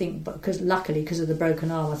 But I think, luckily, because of the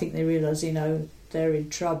broken arm, I think they realised, they're in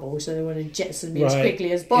trouble, so they want to jettison me as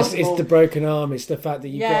quickly as possible. It's the broken arm, it's the fact that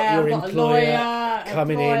you've got your employer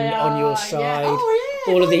coming in on your side. Yeah. Oh,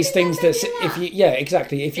 yeah. All of these things that if you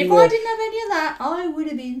exactly. If I didn't have any of that, I would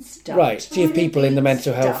have been stuck. Right. See, if people in the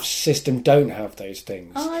mental health system don't have those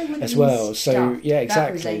things as well. So yeah,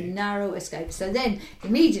 exactly. That was a narrow escape. So then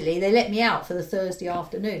immediately they let me out for the Thursday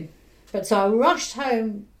afternoon. But so I rushed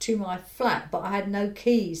home to my flat, but I had no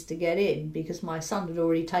keys to get in because my son had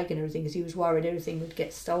already taken everything because he was worried everything would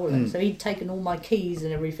get stolen. So he'd taken all my keys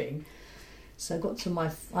and everything. So I got to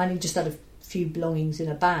I only just had a few belongings in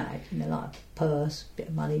a bag, like a purse, a bit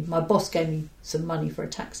of money. My boss gave me some money for a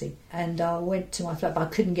taxi, and I went to my flat, but I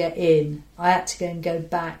couldn't get in. I had to go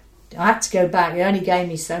back. They only gave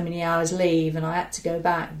me so many hours leave, and I had to go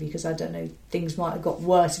back because I don't know, things might have got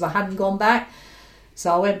worse if I hadn't gone back.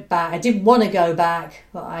 So I went back. I didn't want to go back,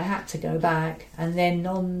 but I had to go back. And then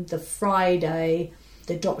on the Friday,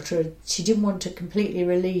 the doctor, she didn't want to completely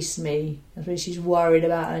release me. I think she's worried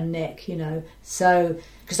about her neck, So,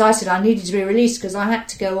 because I said I needed to be released because I had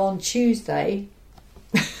to go on Tuesday.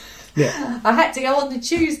 Yeah. I had to go on the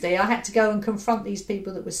Tuesday. I had to go and confront these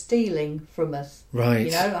people that were stealing from us.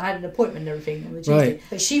 Right. I had an appointment and everything on the Tuesday. Right.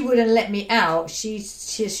 But she wouldn't let me out. She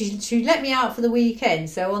let me out for the weekend.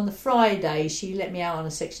 So on the Friday, she let me out on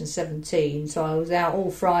a Section 17. So I was out all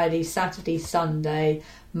Friday, Saturday, Sunday.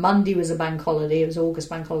 Monday was a bank holiday. It was August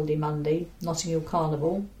Bank Holiday Monday. Notting Hill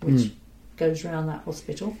Carnival, which goes around that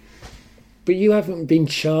hospital. But you haven't been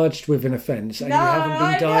charged with an offence, and you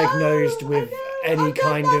haven't been diagnosed with any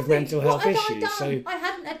kind of mental health issues. So I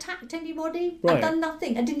hadn't attacked anybody. Right. I'd done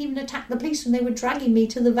nothing. I didn't even attack the police when they were dragging me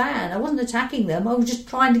to the van. I wasn't attacking them. I was just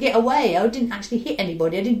trying to get away. I didn't actually hit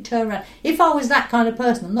anybody. I didn't turn around. If I was that kind of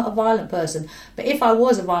person, I'm not a violent person, but if I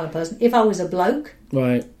was a violent person, if I was a bloke,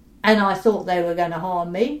 right, and I thought they were going to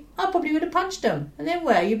harm me, I probably would have punched them. And then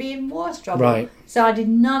where? You'd be in worse trouble. Right. So I did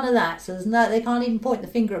none of that. So they can't even point the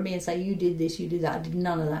finger at me and say, you did this, you did that. I did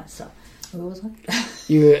none of that. So where was I?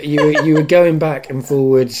 You were going back and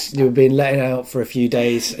forwards. You were being let out for a few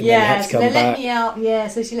days, and then you had to come back. Let me out. Yeah,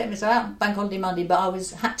 so she let me out Bank Holiday Monday, but I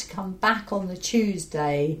had to come back on the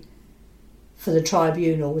Tuesday for the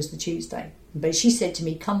tribunal. Was the Tuesday, but she said to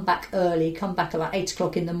me, "Come back early. Come back about 8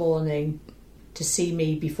 o'clock in the morning to see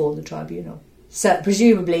me before the tribunal." So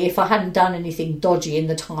presumably, if I hadn't done anything dodgy in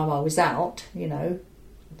the time I was out,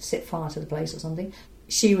 set fire to the place or something,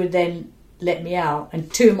 she would then let me out.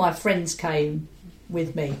 And 2 of my friends came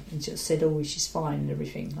with me and just said, "Oh, she's fine," and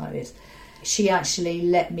everything like this. She actually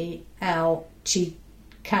let me out. She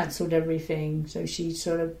cancelled everything. So she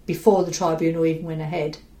sort of, before the tribunal even went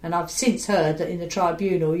ahead. And I've since heard that in the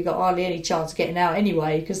tribunal you got hardly any chance of getting out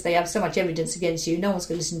anyway, because they have so much evidence against you. No one's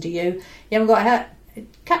going to listen to you. You haven't got a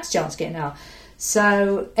cat's chance of getting out.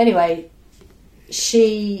 So anyway,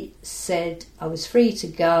 she said I was free to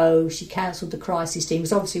go. She cancelled the crisis team,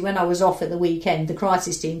 because obviously when I was off at the weekend, the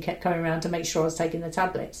crisis team kept coming around to make sure I was taking the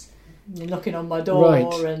tablets. And knocking on my door,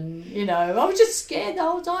 Right. and I was just scared the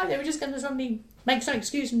whole time. They were just going to suddenly make some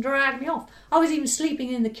excuse and drag me off. I was even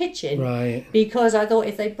sleeping in the kitchen, Right. because I thought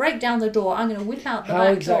if they break down the door, I'm going to whip out the How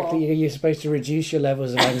back exactly door. are you supposed to reduce your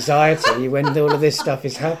levels of anxiety when all of this stuff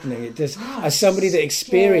is happening? It just, as somebody that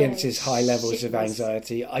experiences high levels of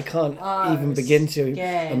anxiety, I can't even begin to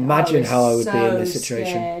imagine how I would be in this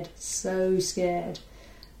situation. So scared,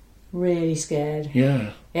 really scared.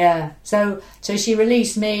 Yeah. Yeah. So she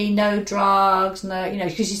released me. No drugs. No,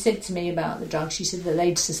 because she said to me about the drugs. She said that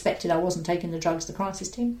they'd suspected I wasn't taking the drugs. The crisis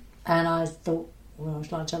team. And I thought, well, I'd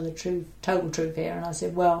like to tell the truth, total truth here. And I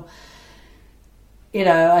said, well, I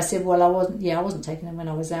wasn't taking them when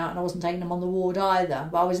I was out, and I wasn't taking them on the ward either.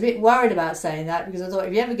 But I was a bit worried about saying that, because I thought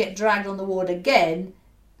if you ever get dragged on the ward again,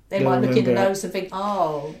 they They'll might look in the remember it. notes and think,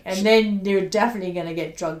 oh, and then you're definitely going to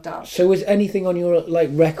get drugged up. So, was anything on your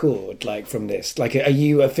record from this? Are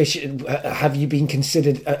you official? Have you been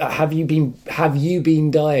considered? Have you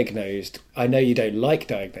been diagnosed? I know you don't like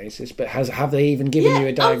diagnosis, but have they even given you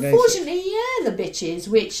a diagnosis? Unfortunately, the bitches.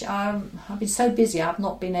 Which I've been so busy, I've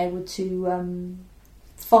not been able to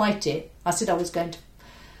fight it. I said I was going to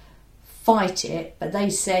fight it, but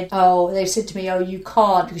they said to me, you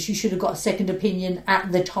can't, because you should have got a second opinion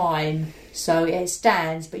at the time. So it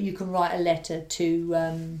stands, but you can write a letter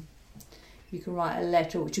to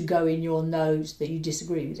which will go in your notes that you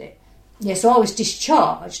disagree with it. Yeah, so I was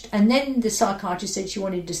discharged, and then the psychiatrist said she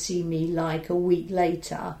wanted to see me a week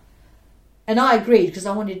later, and I agreed, because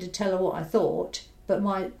I wanted to tell her what I thought. But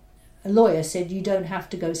my lawyer said, you don't have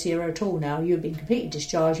to go see her at all now. You've been completely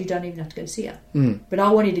discharged. You don't even have to go see her. But I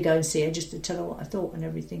wanted to go and see her just to tell her what I thought and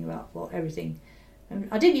everything about everything. And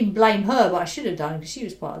I didn't even blame her, but I should have done, because she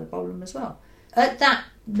was part of the problem as well. At that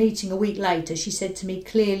meeting a week later, she said to me,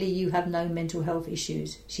 clearly you have no mental health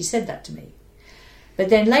issues. She said that to me. But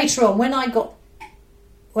then later on, when I got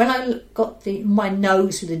my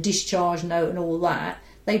notes with the discharge note and all that,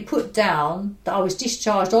 they put down that I was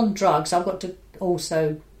discharged on drugs. I've got to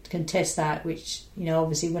also contest that, which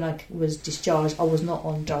obviously when I was discharged I was not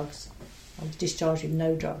on drugs. I was discharged with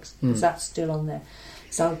no drugs, because that's still on there.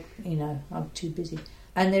 So I'm too busy.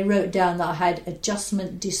 And they wrote down that I had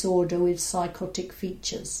adjustment disorder with psychotic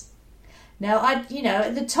features. Now at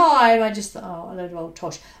the time I just thought, a load of old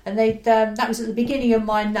tosh. And that was at the beginning of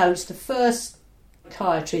my notes. The first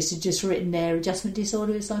psychiatrist had just written there, adjustment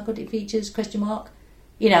disorder with psychotic features, ?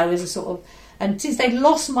 As a sort of. And since they'd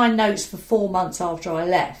lost my notes for 4 months after I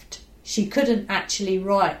left, she couldn't actually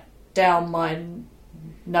write down my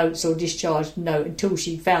notes or discharge note until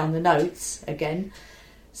she found the notes again.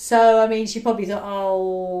 So, she probably thought,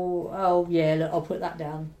 look, I'll put that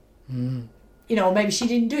down. Or maybe she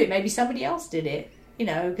didn't do it. Maybe somebody else did it.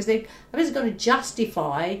 Because I've just got to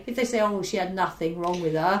justify, if they say, she had nothing wrong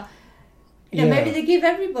with her, maybe they give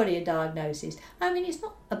everybody a diagnosis. It's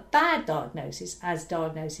not a bad diagnosis as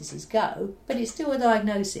diagnoses go, but it's still a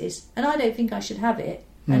diagnosis, and I don't think I should have it.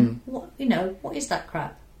 And what is that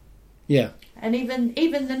crap? Yeah. And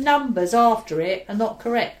even the numbers after it are not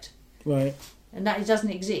correct. Right. And that it doesn't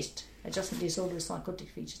exist. Adjustment disorder with psychotic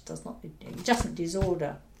features does not. Adjustment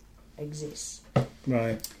disorder exists.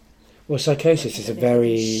 Right. Well, psychosis is a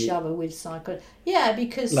very shover with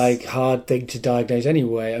because hard thing to diagnose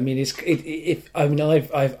anyway.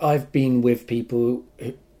 I've been with people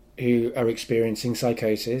who are experiencing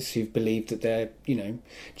psychosis, who've believed that they're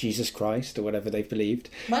Jesus Christ or whatever they've believed.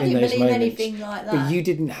 I in didn't those believe moments. anything like that. But you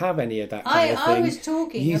didn't have any of that kind of thing. I was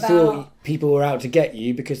talking you about. You thought people were out to get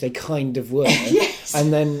you because they kind of were. Yes.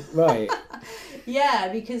 And then Yeah,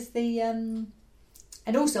 because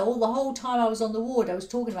and also, the whole time I was on the ward, I was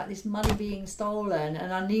talking about this money being stolen,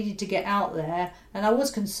 and I needed to get out there. And I was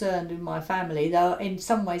concerned with my family, though in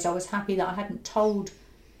some ways I was happy that I hadn't told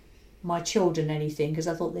my children anything, because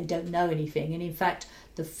I thought they don't know anything. And in fact,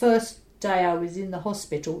 the first day I was in the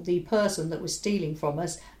hospital, the person that was stealing from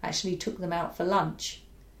us actually took them out for lunch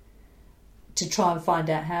to try and find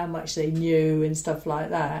out how much they knew and stuff like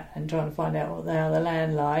that, and trying to find out what the hell the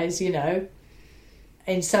land lies,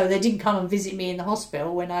 And so they didn't come and visit me in the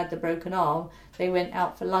hospital when I had the broken arm. They went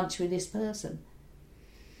out for lunch with this person.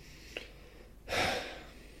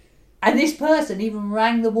 And this person even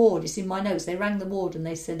rang the ward. It's in my notes. They rang the ward and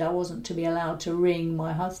they said I wasn't to be allowed to ring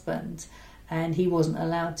my husband. and he wasn't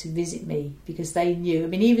allowed to visit me because they knew. I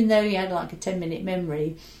mean, even though he had like a 10-minute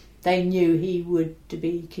memory, they knew he would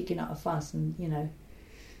be kicking up a fuss, and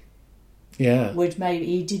would maybe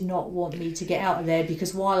he did not want me to get out of there,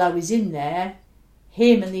 because while I was in there,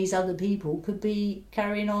 him and these other people could be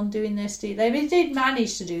carrying on doing their stealing. They did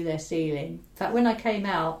manage to do their stealing. In fact, when I came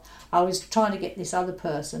out, I was trying to get this other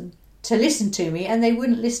person to listen to me, and they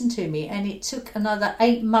wouldn't listen to me, and it took another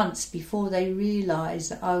 8 months before they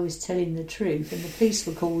realised that I was telling the truth, and the police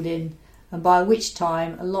were called in, and by which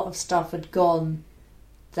time a lot of stuff had gone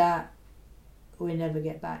that we never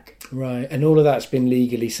get back. Right, and all of that's been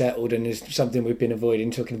legally settled and is something we've been avoiding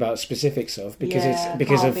talking about specifics of because it's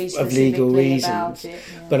because of legal reasons.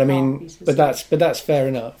 But I mean, but that's fair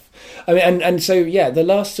enough. I mean, and so the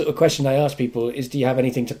last sort of question I ask people is, do you have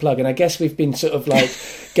anything to plug? And I guess we've been sort of like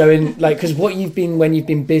going like, because what you've been when you've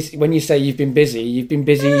been busy, when you say you've been busy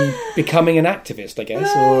becoming an activist, I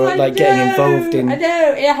guess, or like getting involved in. I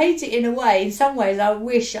know, I hate it in a way. In some ways, I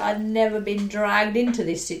wish I'd never been dragged into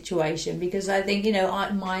this situation, because I think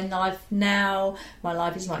my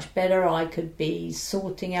life is much better. I could be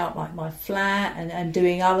sorting out like my flat and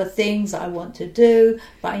doing other things that I want to do,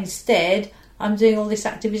 but instead I'm doing all this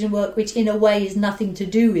activism work, which in a way is nothing to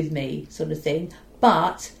do with me, sort of thing.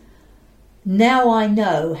 But now I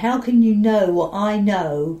know. How can you know what I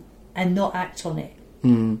know and not act on it?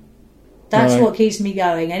 That's what keeps me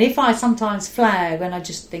going. And if I sometimes flag when I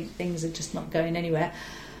just think things are just not going anywhere,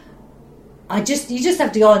 you just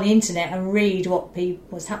have to go on the internet and read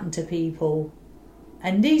what's happened to people.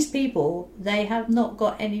 And these people, they have not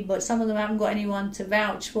got anybody. Some of them haven't got anyone to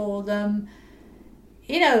vouch for them.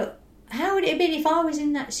 How would it have been if I was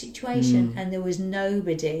in that situation and there was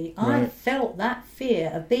nobody? Right. I felt that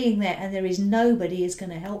fear of being there, and there is nobody who's going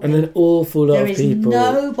to help me. And an awful lot of people.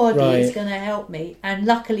 There is nobody who's going to help me. And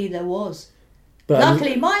luckily there was.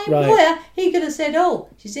 Luckily, my employer, he could have said, "Oh,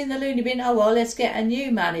 she's in the loony bin. Oh, well, let's get a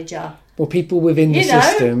new manager." Well, people within the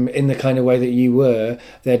system, in the kind of way that you were,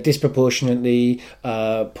 they're disproportionately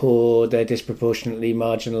poor, they're disproportionately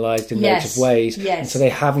marginalised in loads of ways, and so they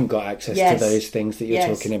haven't got access to those things that you're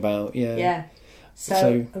talking about. Yeah.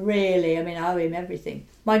 So really, I mean, I owe him everything.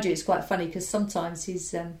 Mind you, it's quite funny because sometimes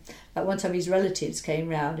he's like one time his relatives came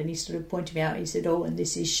round and he sort of pointed me out. He said, "Oh, and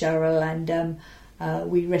this is Cheryl, and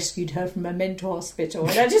we rescued her from a mental hospital."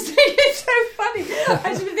 And I just think it's so funny.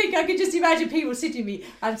 I just think I could just imagine people sitting me.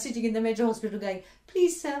 I'm sitting in the mental hospital going,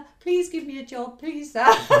 "Please, sir, please give me a job, please, sir."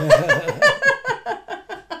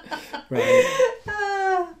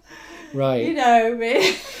 Right.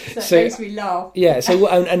 So it makes me laugh. Yeah. So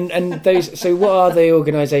and those. So what are the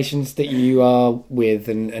organisations that you are with,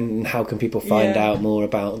 and how can people find out more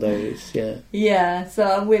about those? Yeah. So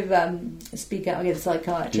I'm with Speak Out Against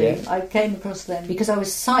Psychiatry. Yeah. I came across them because I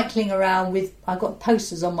was cycling around I got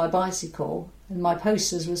posters on my bicycle, and my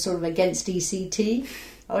posters were sort of against ECT.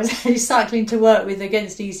 I was actually cycling to work with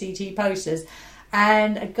against ECT posters.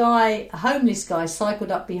 And a homeless guy,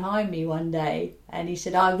 cycled up behind me one day, and he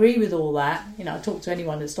said, "I agree with all that." I talk to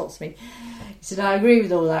anyone that stops me. He said, "I agree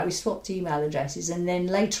with all that." We swapped email addresses, and then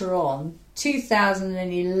later on,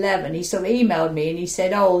 2011, he sort of emailed me and he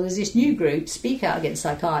said, "Oh, there's this new group, Speak Out Against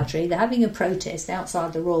Psychiatry. They're having a protest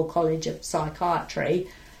outside the Royal College of Psychiatry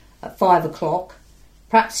at 5 o'clock.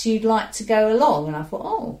 Perhaps you'd like to go along." And I thought,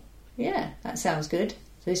 "Oh, yeah, that sounds good."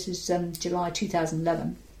 So this was July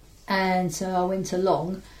 2011. And so I went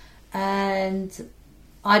along, and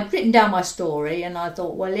I'd written down my story, and I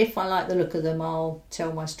thought, well, if I like the look of them, I'll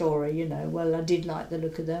tell my story, Well, I did like the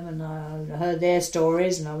look of them, and I heard their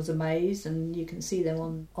stories, and I was amazed, and you can see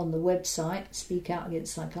them on the website, Speak Out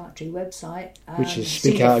Against Psychiatry website. Which is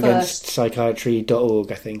speakoutagainstpsychiatry.org,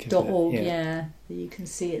 I think. .org, yeah. You can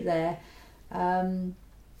see it there.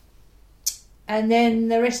 And then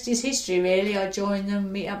the rest is history, really. I join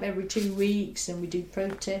them, meet up every 2 weeks, and we do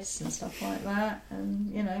protests and stuff like that.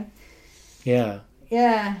 And, Yeah.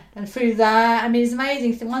 Yeah, and through that, I mean, it's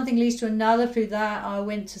amazing. One thing leads to another. Through that, I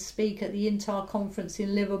went to speak at the INTAR conference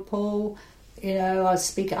in Liverpool. I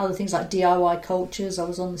speak at other things like DIY cultures. I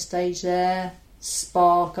was on the stage there.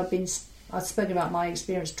 Spark. I've spoken about my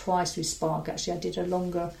experience twice with Spark. Actually, I did a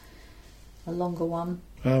longer one.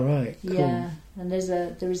 Oh, right. Cool. Yeah, and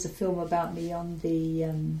there is a film about me on the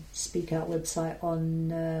Speak Out website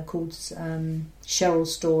called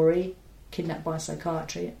Cheryl's Story, Kidnapped by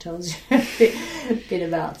Psychiatry. It tells you a bit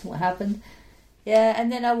about what happened. Yeah,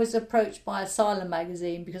 and then I was approached by Asylum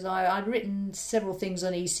magazine because I'd written several things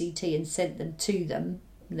on ECT and sent them to them.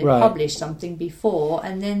 They published something before,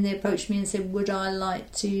 and then they approached me and said, "Would I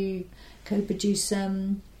like to co-produce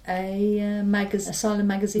Asylum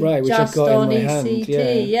magazine, which just I've got on in my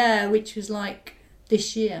ECT, hand, which was like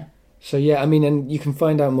this year." So yeah, I mean, and you can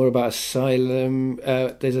find out more about Asylum.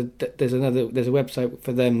 There's a website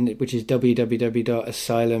for them which is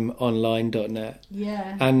www.asylumonline.net.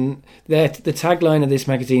 Yeah. And the tagline of this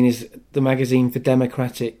magazine is the magazine for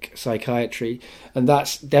democratic psychiatry, and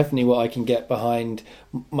that's definitely what I can get behind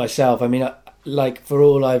myself. I mean, for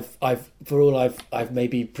all I've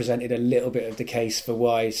maybe presented a little bit of the case for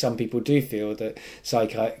why some people do feel that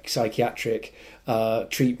psychiatric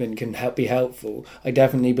treatment can be helpful. I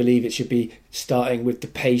definitely believe it should be starting with the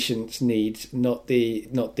patient's needs, not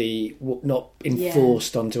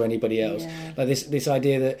enforced onto anybody else. Yeah. Like this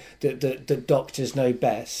idea that doctors know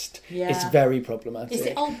best. Yeah. It's very problematic. It's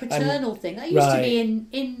the old paternal thing that used to be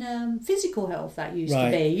in physical health. That used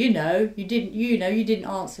to be, you didn't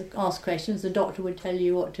ask questions. The doctor would tell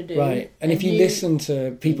you what to do. Right, and if you listen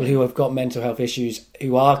to people who have got mental health issues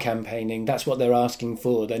who are campaigning, that's what they're asking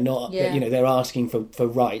for. They're not, they're asking for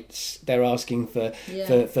rights. They're asking for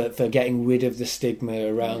getting rid of the stigma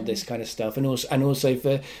around this kind of stuff, and also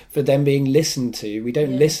for them being listened to. We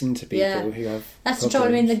don't listen to people who have. That's the trouble.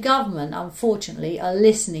 I mean, the government, unfortunately, are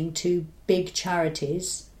listening to big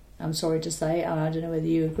charities. I'm sorry to say, I don't know whether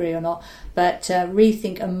you agree or not, but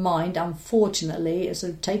Rethink and Mind, unfortunately, is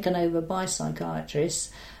sort of taken over by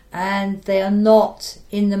psychiatrists, and they are not,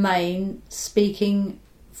 in the main, speaking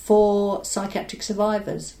for psychiatric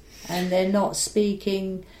survivors, and they're not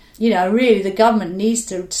speaking. Really, the government needs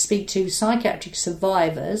to speak to psychiatric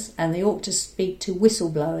survivors, and they ought to speak to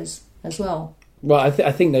whistleblowers as well. Well,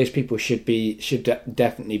 I think those people should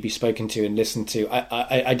definitely be spoken to and listened to.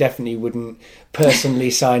 I definitely wouldn't personally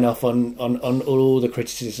sign off on all the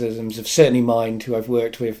criticisms of certainly Mind, who I've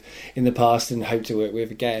worked with in the past and hope to work with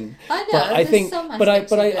again. I know, but I think,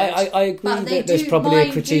 I agree that there's probably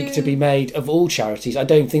a critique to be made of all charities. I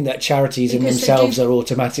don't think that charities in themselves are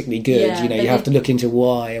automatically good. Yeah, you have to look into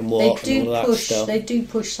why and what and all that stuff. They do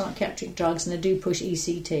push psychiatric drugs, and they do push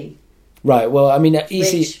ECT. Right, well, I mean,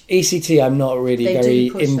 ECT I'm not really very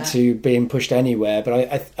into being pushed anywhere,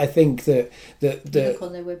 but I think that look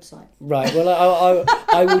on their website. Right, well,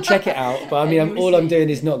 I will check it out, but I mean, all I'm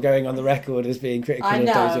doing is not going on the record as being critical of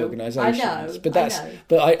those organisations. I know,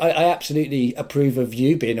 but I absolutely approve of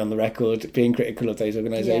you being on the record being critical of those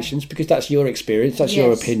organisations, because that's your experience, that's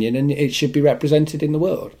your opinion, and it should be represented in the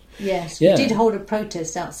world. Yes, we did hold a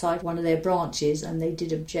protest outside one of their branches, and they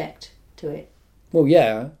did object to it. Well,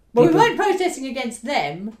 yeah. Well, we weren't protesting against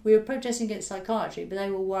them, we were protesting against psychiatry, but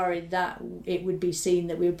they were worried that it would be seen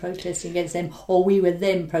that we were protesting against them, or we were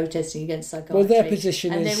them protesting against psychiatry. Well, their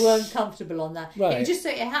position and is... they weren't comfortable on that. Right. It just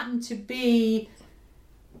it happened to be...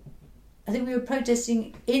 I think we were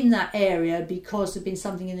protesting in that area because there'd been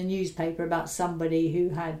something in the newspaper about somebody who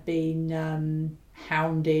had been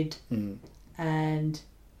hounded and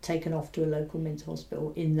taken off to a local mental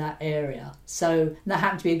hospital in that area. So that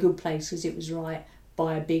happened to be a good place because it was right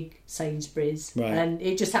by a big Sainsbury's, and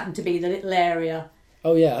it just happened to be the little area.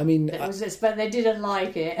 Oh yeah, I mean, but they didn't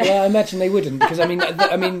like it. Well, I imagine they wouldn't, because I mean,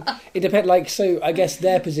 it depends. Like, so I guess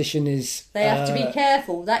their position is they have to be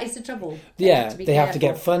careful. That is the trouble. They have to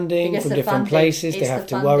get funding from different places. They have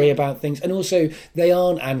to worry about things, and also they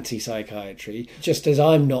aren't anti-psychiatry. Just as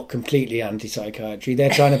I'm not completely anti-psychiatry, they're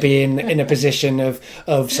trying to be in a position of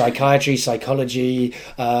psychiatry, psychology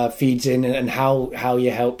feeds in, and how you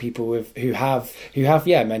help people who have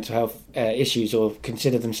mental health issues or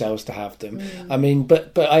consider themselves to have them. I mean,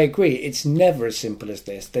 but I agree, it's never as simple as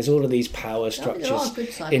this. There's all of these power structures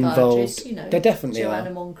involved. There definitely Joanna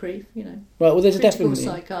are. Moncrief, Right, well, there's definitely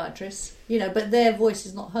psychiatrists, but their voice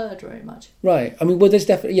is not heard very much. Right. I mean, well, there's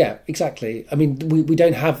definitely exactly. I mean, we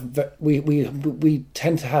don't have we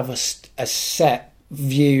tend to have a set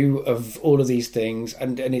view of all of these things,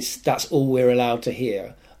 and that's all we're allowed to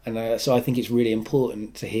hear. And so I think it's really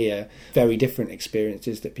important to hear very different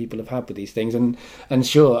experiences that people have had with these things. And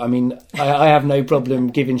sure, I mean, I have no problem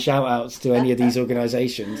giving shout-outs to any of these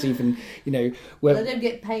organisations, even, well, they don't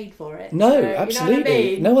get paid for it. No, so,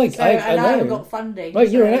 absolutely. You know what I mean? I know. I haven't got funding. Well,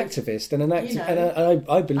 you're an activist and and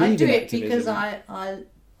I believe in activism. I do it because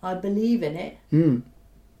I believe in it.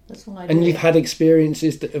 That's why I do And you've had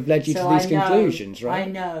experiences that have led you to these conclusions, right? I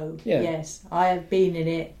know, yes. I have been in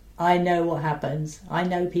it. I know what happens. I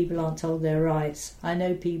know people aren't told their rights. I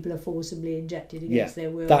know people are forcibly injected against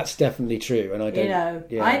their will. That's definitely true, and I don't.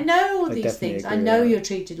 I know all these things. I know you're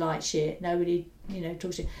treated like shit. Nobody,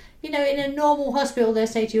 talks to you. In a normal hospital, they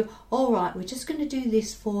say to you, "All right, we're just going to do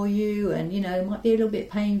this for you, and it might be a little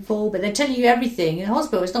bit painful, but they're telling you everything." In a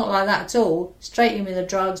hospital, it's not like that at all. Straight in with the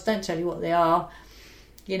drugs. Don't tell you what they are.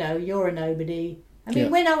 You're a nobody. I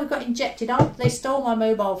mean, when I got injected, they stole my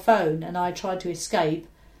mobile phone, and I tried to escape.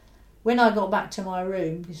 when I got back to my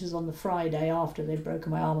room, this was on the Friday after they'd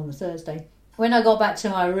broken my arm on the Thursday. When I got back to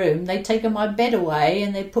my room, they'd taken my bed away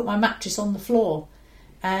and they'd put my mattress on the floor.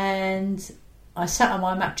 And I sat on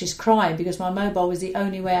my mattress crying because my mobile was the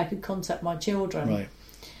only way I could contact my children. Right.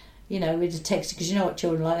 You know, with a text, because you know what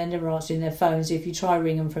children are like, they're never answering their phones. If you try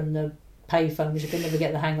ringing them from the payphone, which you can never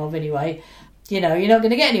get the hang of anyway, you know, you're not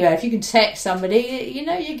going to get anywhere. If you can text somebody, you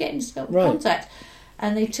know, you're getting contact.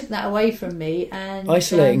 And they took that away from me. And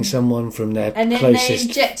isolating someone from their and then closest they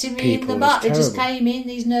injected me in the butt. They just came in,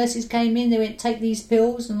 these nurses came in, they went, take these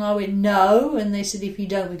pills. And I went, no. And they said, if you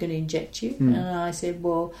don't, we're going to inject you. And I said,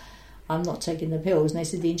 well, I'm not taking the pills. And they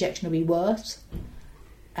said, the injection will be worse.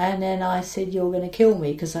 And then I said, you're going to kill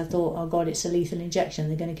me, because I thought, oh God, it's a lethal injection,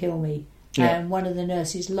 they're going to kill me. Yeah. And one of the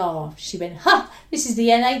nurses laughed. She went, ha, this is the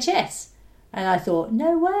NHS. And I thought,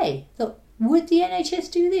 no way. I thought, would the NHS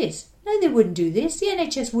do this? No, they wouldn't do this. The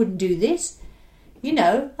NHS wouldn't do this. You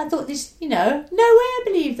know, I thought this, you know, no way I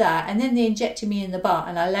believe that. And then they injected me in the butt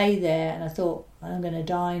and I lay there and I thought, I'm going to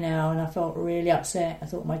die now. And I felt really upset. I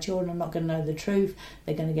thought, my children are not going to know the truth.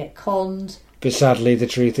 They're going to get conned. But sadly, the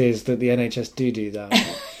truth is that the NHS do that.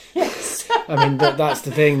 Yes. I mean, that's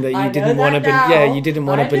the thing that you didn't want to. You didn't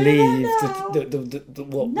want to believe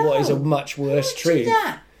what is a much worse truth.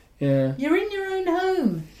 Yeah. You're in your own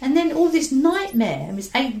home, and then all this nightmare. And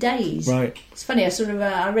it's 8 days. Right. It's funny.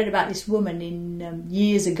 I read about this woman in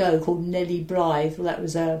years ago called Nellie Blythe. Well, that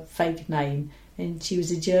was a fake name, and she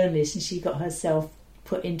was a journalist, and she got herself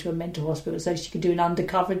put into a mental hospital so she could do an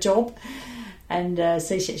undercover job. And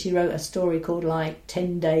so she wrote a story called like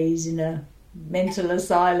 10 Days in a Mental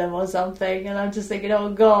Asylum or something. And I'm just thinking,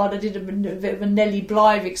 oh God, I did a bit of a Nellie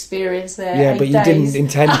Blythe experience there. Yeah, but you didn't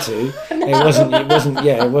intend to. No.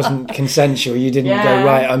 It wasn't consensual. You didn't go,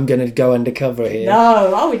 right, I'm going to go undercover here.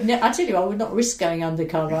 No, I tell you, I would not risk going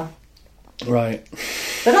undercover. Right.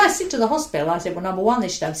 But I said to the hospital, I said, well, number one, they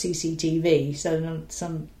should have CCTV, so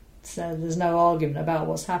there's no argument about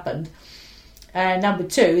what's happened. And number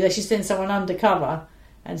two, they should send someone undercover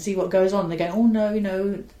and see what goes on. They go, oh no, you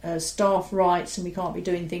know, staff rights, and we can't be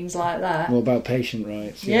doing things like that. What about patient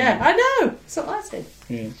rights? Yeah, I know. That's what I said.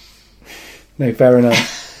 Yeah. No, fair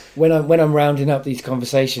enough. When I'm rounding up these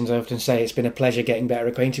conversations, I often say it's been a pleasure getting better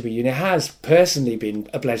acquainted with you. And it has personally been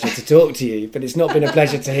a pleasure to talk to you, but it's not been a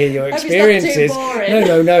pleasure to hear your experiences.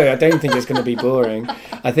 No, I don't think it's going to be boring.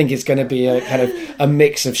 I think it's going to be a kind of a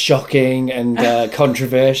mix of shocking and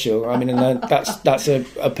controversial. I mean, and that's a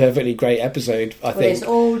perfectly great episode, I think. It's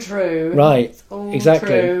all true. Right, it's all exactly.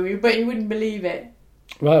 True, but you wouldn't believe it.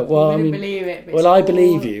 Right, well, you wouldn't believe it. Well, I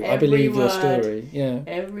believe you. I believe your story. Yeah.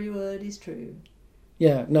 Every word is true.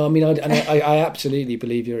 Yeah, no, I mean, I absolutely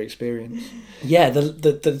believe your experience. Yeah,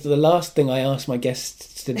 the last thing I ask my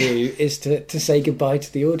guests to do is to say goodbye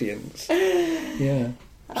to the audience. Yeah.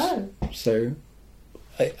 Oh. So,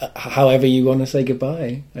 however you want to say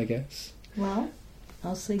goodbye, I guess. Well,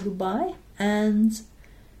 I'll say goodbye, and,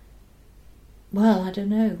 well, I don't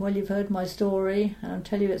know. Well, you've heard my story, and I'll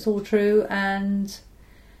tell you it's all true, and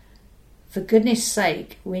for goodness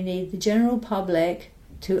sake, we need the general public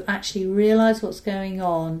to actually realise what's going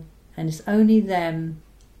on, and it's only them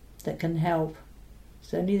that can help.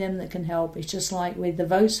 It's only them that can help. It's just like with the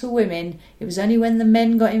votes for women, it was only when the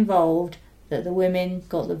men got involved that the women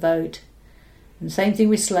got the vote. And the same thing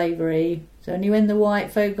with slavery. It's only when the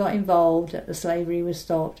white folk got involved that the slavery was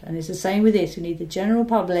stopped. And it's the same with this. We need the general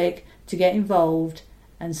public to get involved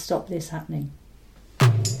and stop this happening.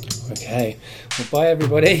 Okay. Well, bye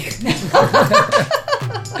everybody.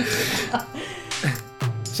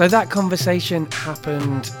 So that conversation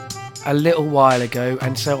happened a little while ago,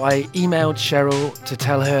 and so I emailed Cheryl to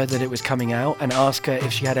tell her that it was coming out and ask her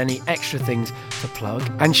if she had any extra things to plug.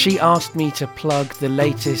 And she asked me to plug the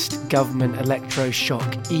latest government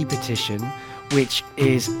electroshock e-petition, which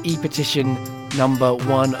is e-petition number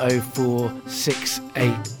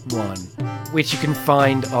 104681, which you can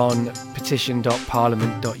find on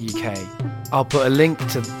petition.parliament.uk. I'll put a link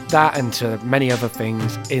to that and to many other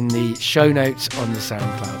things in the show notes on the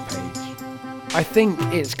SoundCloud page. I think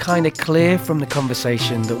it's kind of clear from the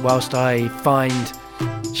conversation that whilst I find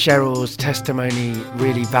Cheryl's testimony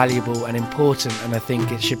really valuable and important, and I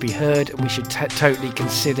think it should be heard, and we should totally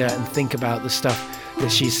consider and think about the stuff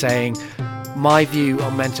that she's saying, my view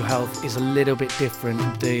on mental health is a little bit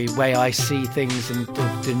different. The way I see things and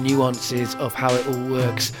the nuances of how it all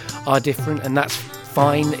works are different, and that's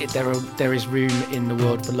fine. There is room in the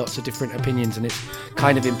world for lots of different opinions, and it's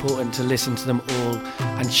kind of important to listen to them all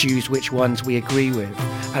and choose which ones we agree with.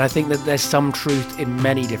 And I think that there's some truth in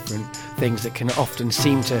many different things that can often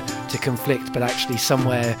seem to conflict, but actually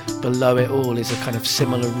somewhere below it all is a kind of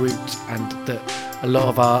similar root, and that a lot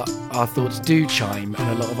of our thoughts do chime and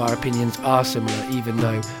a lot of our opinions are similar, even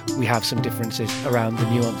though we have some differences around the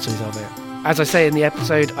nuances of it. As I say in the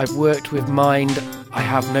episode, I've worked with Mind. I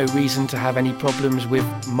have no reason to have any problems with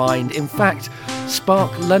Mind. In fact,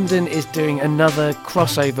 Spark London is doing another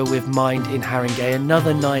crossover with Mind in Haringey,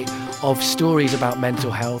 another night of stories about mental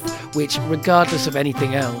health, which, regardless of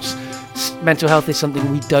anything else, mental health is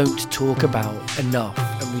something we don't talk about enough,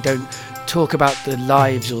 and we don't talk about the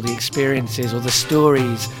lives or the experiences or the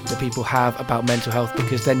stories that people have about mental health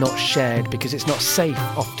because they're not shared, because it's not safe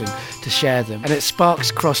often to share them. And at Spark's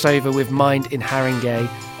crossover with Mind in Haringey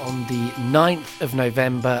on the 9th of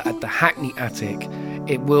November at the Hackney Attic,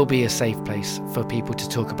 it will be a safe place for people to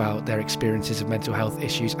talk about their experiences of mental health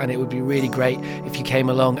issues, and it would be really great if you came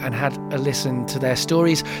along and had a listen to their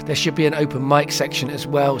stories. There should be an open mic section as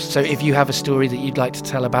well, so if you have a story that you'd like to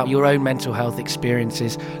tell about your own mental health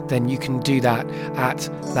experiences, then you can do that at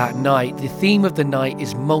that night. The theme of the night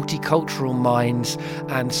is multicultural minds,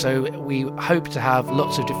 and so we hope to have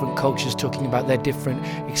lots of different cultures talking about their different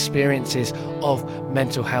experiences of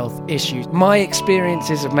mental health issues. My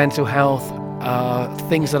experiences of mental health are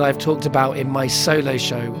things that I've talked about in my solo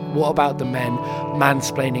show, What About the Men?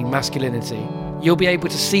 Mansplaining Masculinity. You'll be able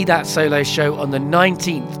to see that solo show on the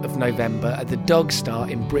 19th of November at the Dog Star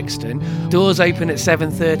in Brixton. Doors open at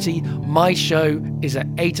 7:30. My show is at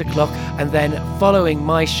 8 o'clock, and then following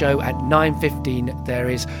my show at 9:15 there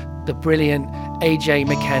is the brilliant AJ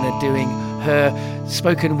McKenna doing her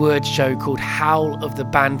spoken word show called Howl of the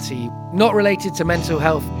Banty. Not related to mental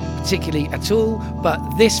health particularly at all, but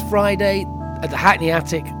this Friday at the Hackney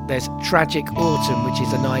Attic, there's Tragic Autumn, which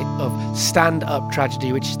is a night of stand-up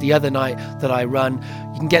tragedy, which is the other night that I run.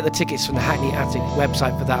 You can get the tickets from the Hackney Attic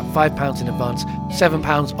website for that, £5 in advance,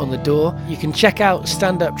 £7 on the door. You can check out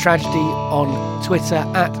Stand-Up Tragedy on Twitter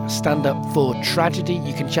at StandUp4Tragedy.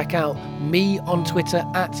 You can check out me on Twitter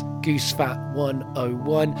at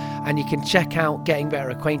GooseFat101, and you can check out Getting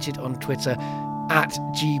Better Acquainted on Twitter at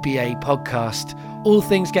GBA Podcast. All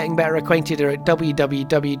things Getting Better Acquainted are at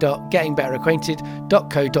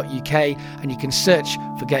www.gettingbetteracquainted.co.uk, and you can search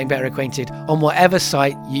for Getting Better Acquainted on whatever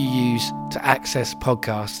site you use to access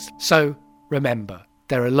podcasts. So remember,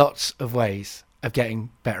 there are lots of ways of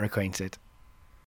getting better acquainted.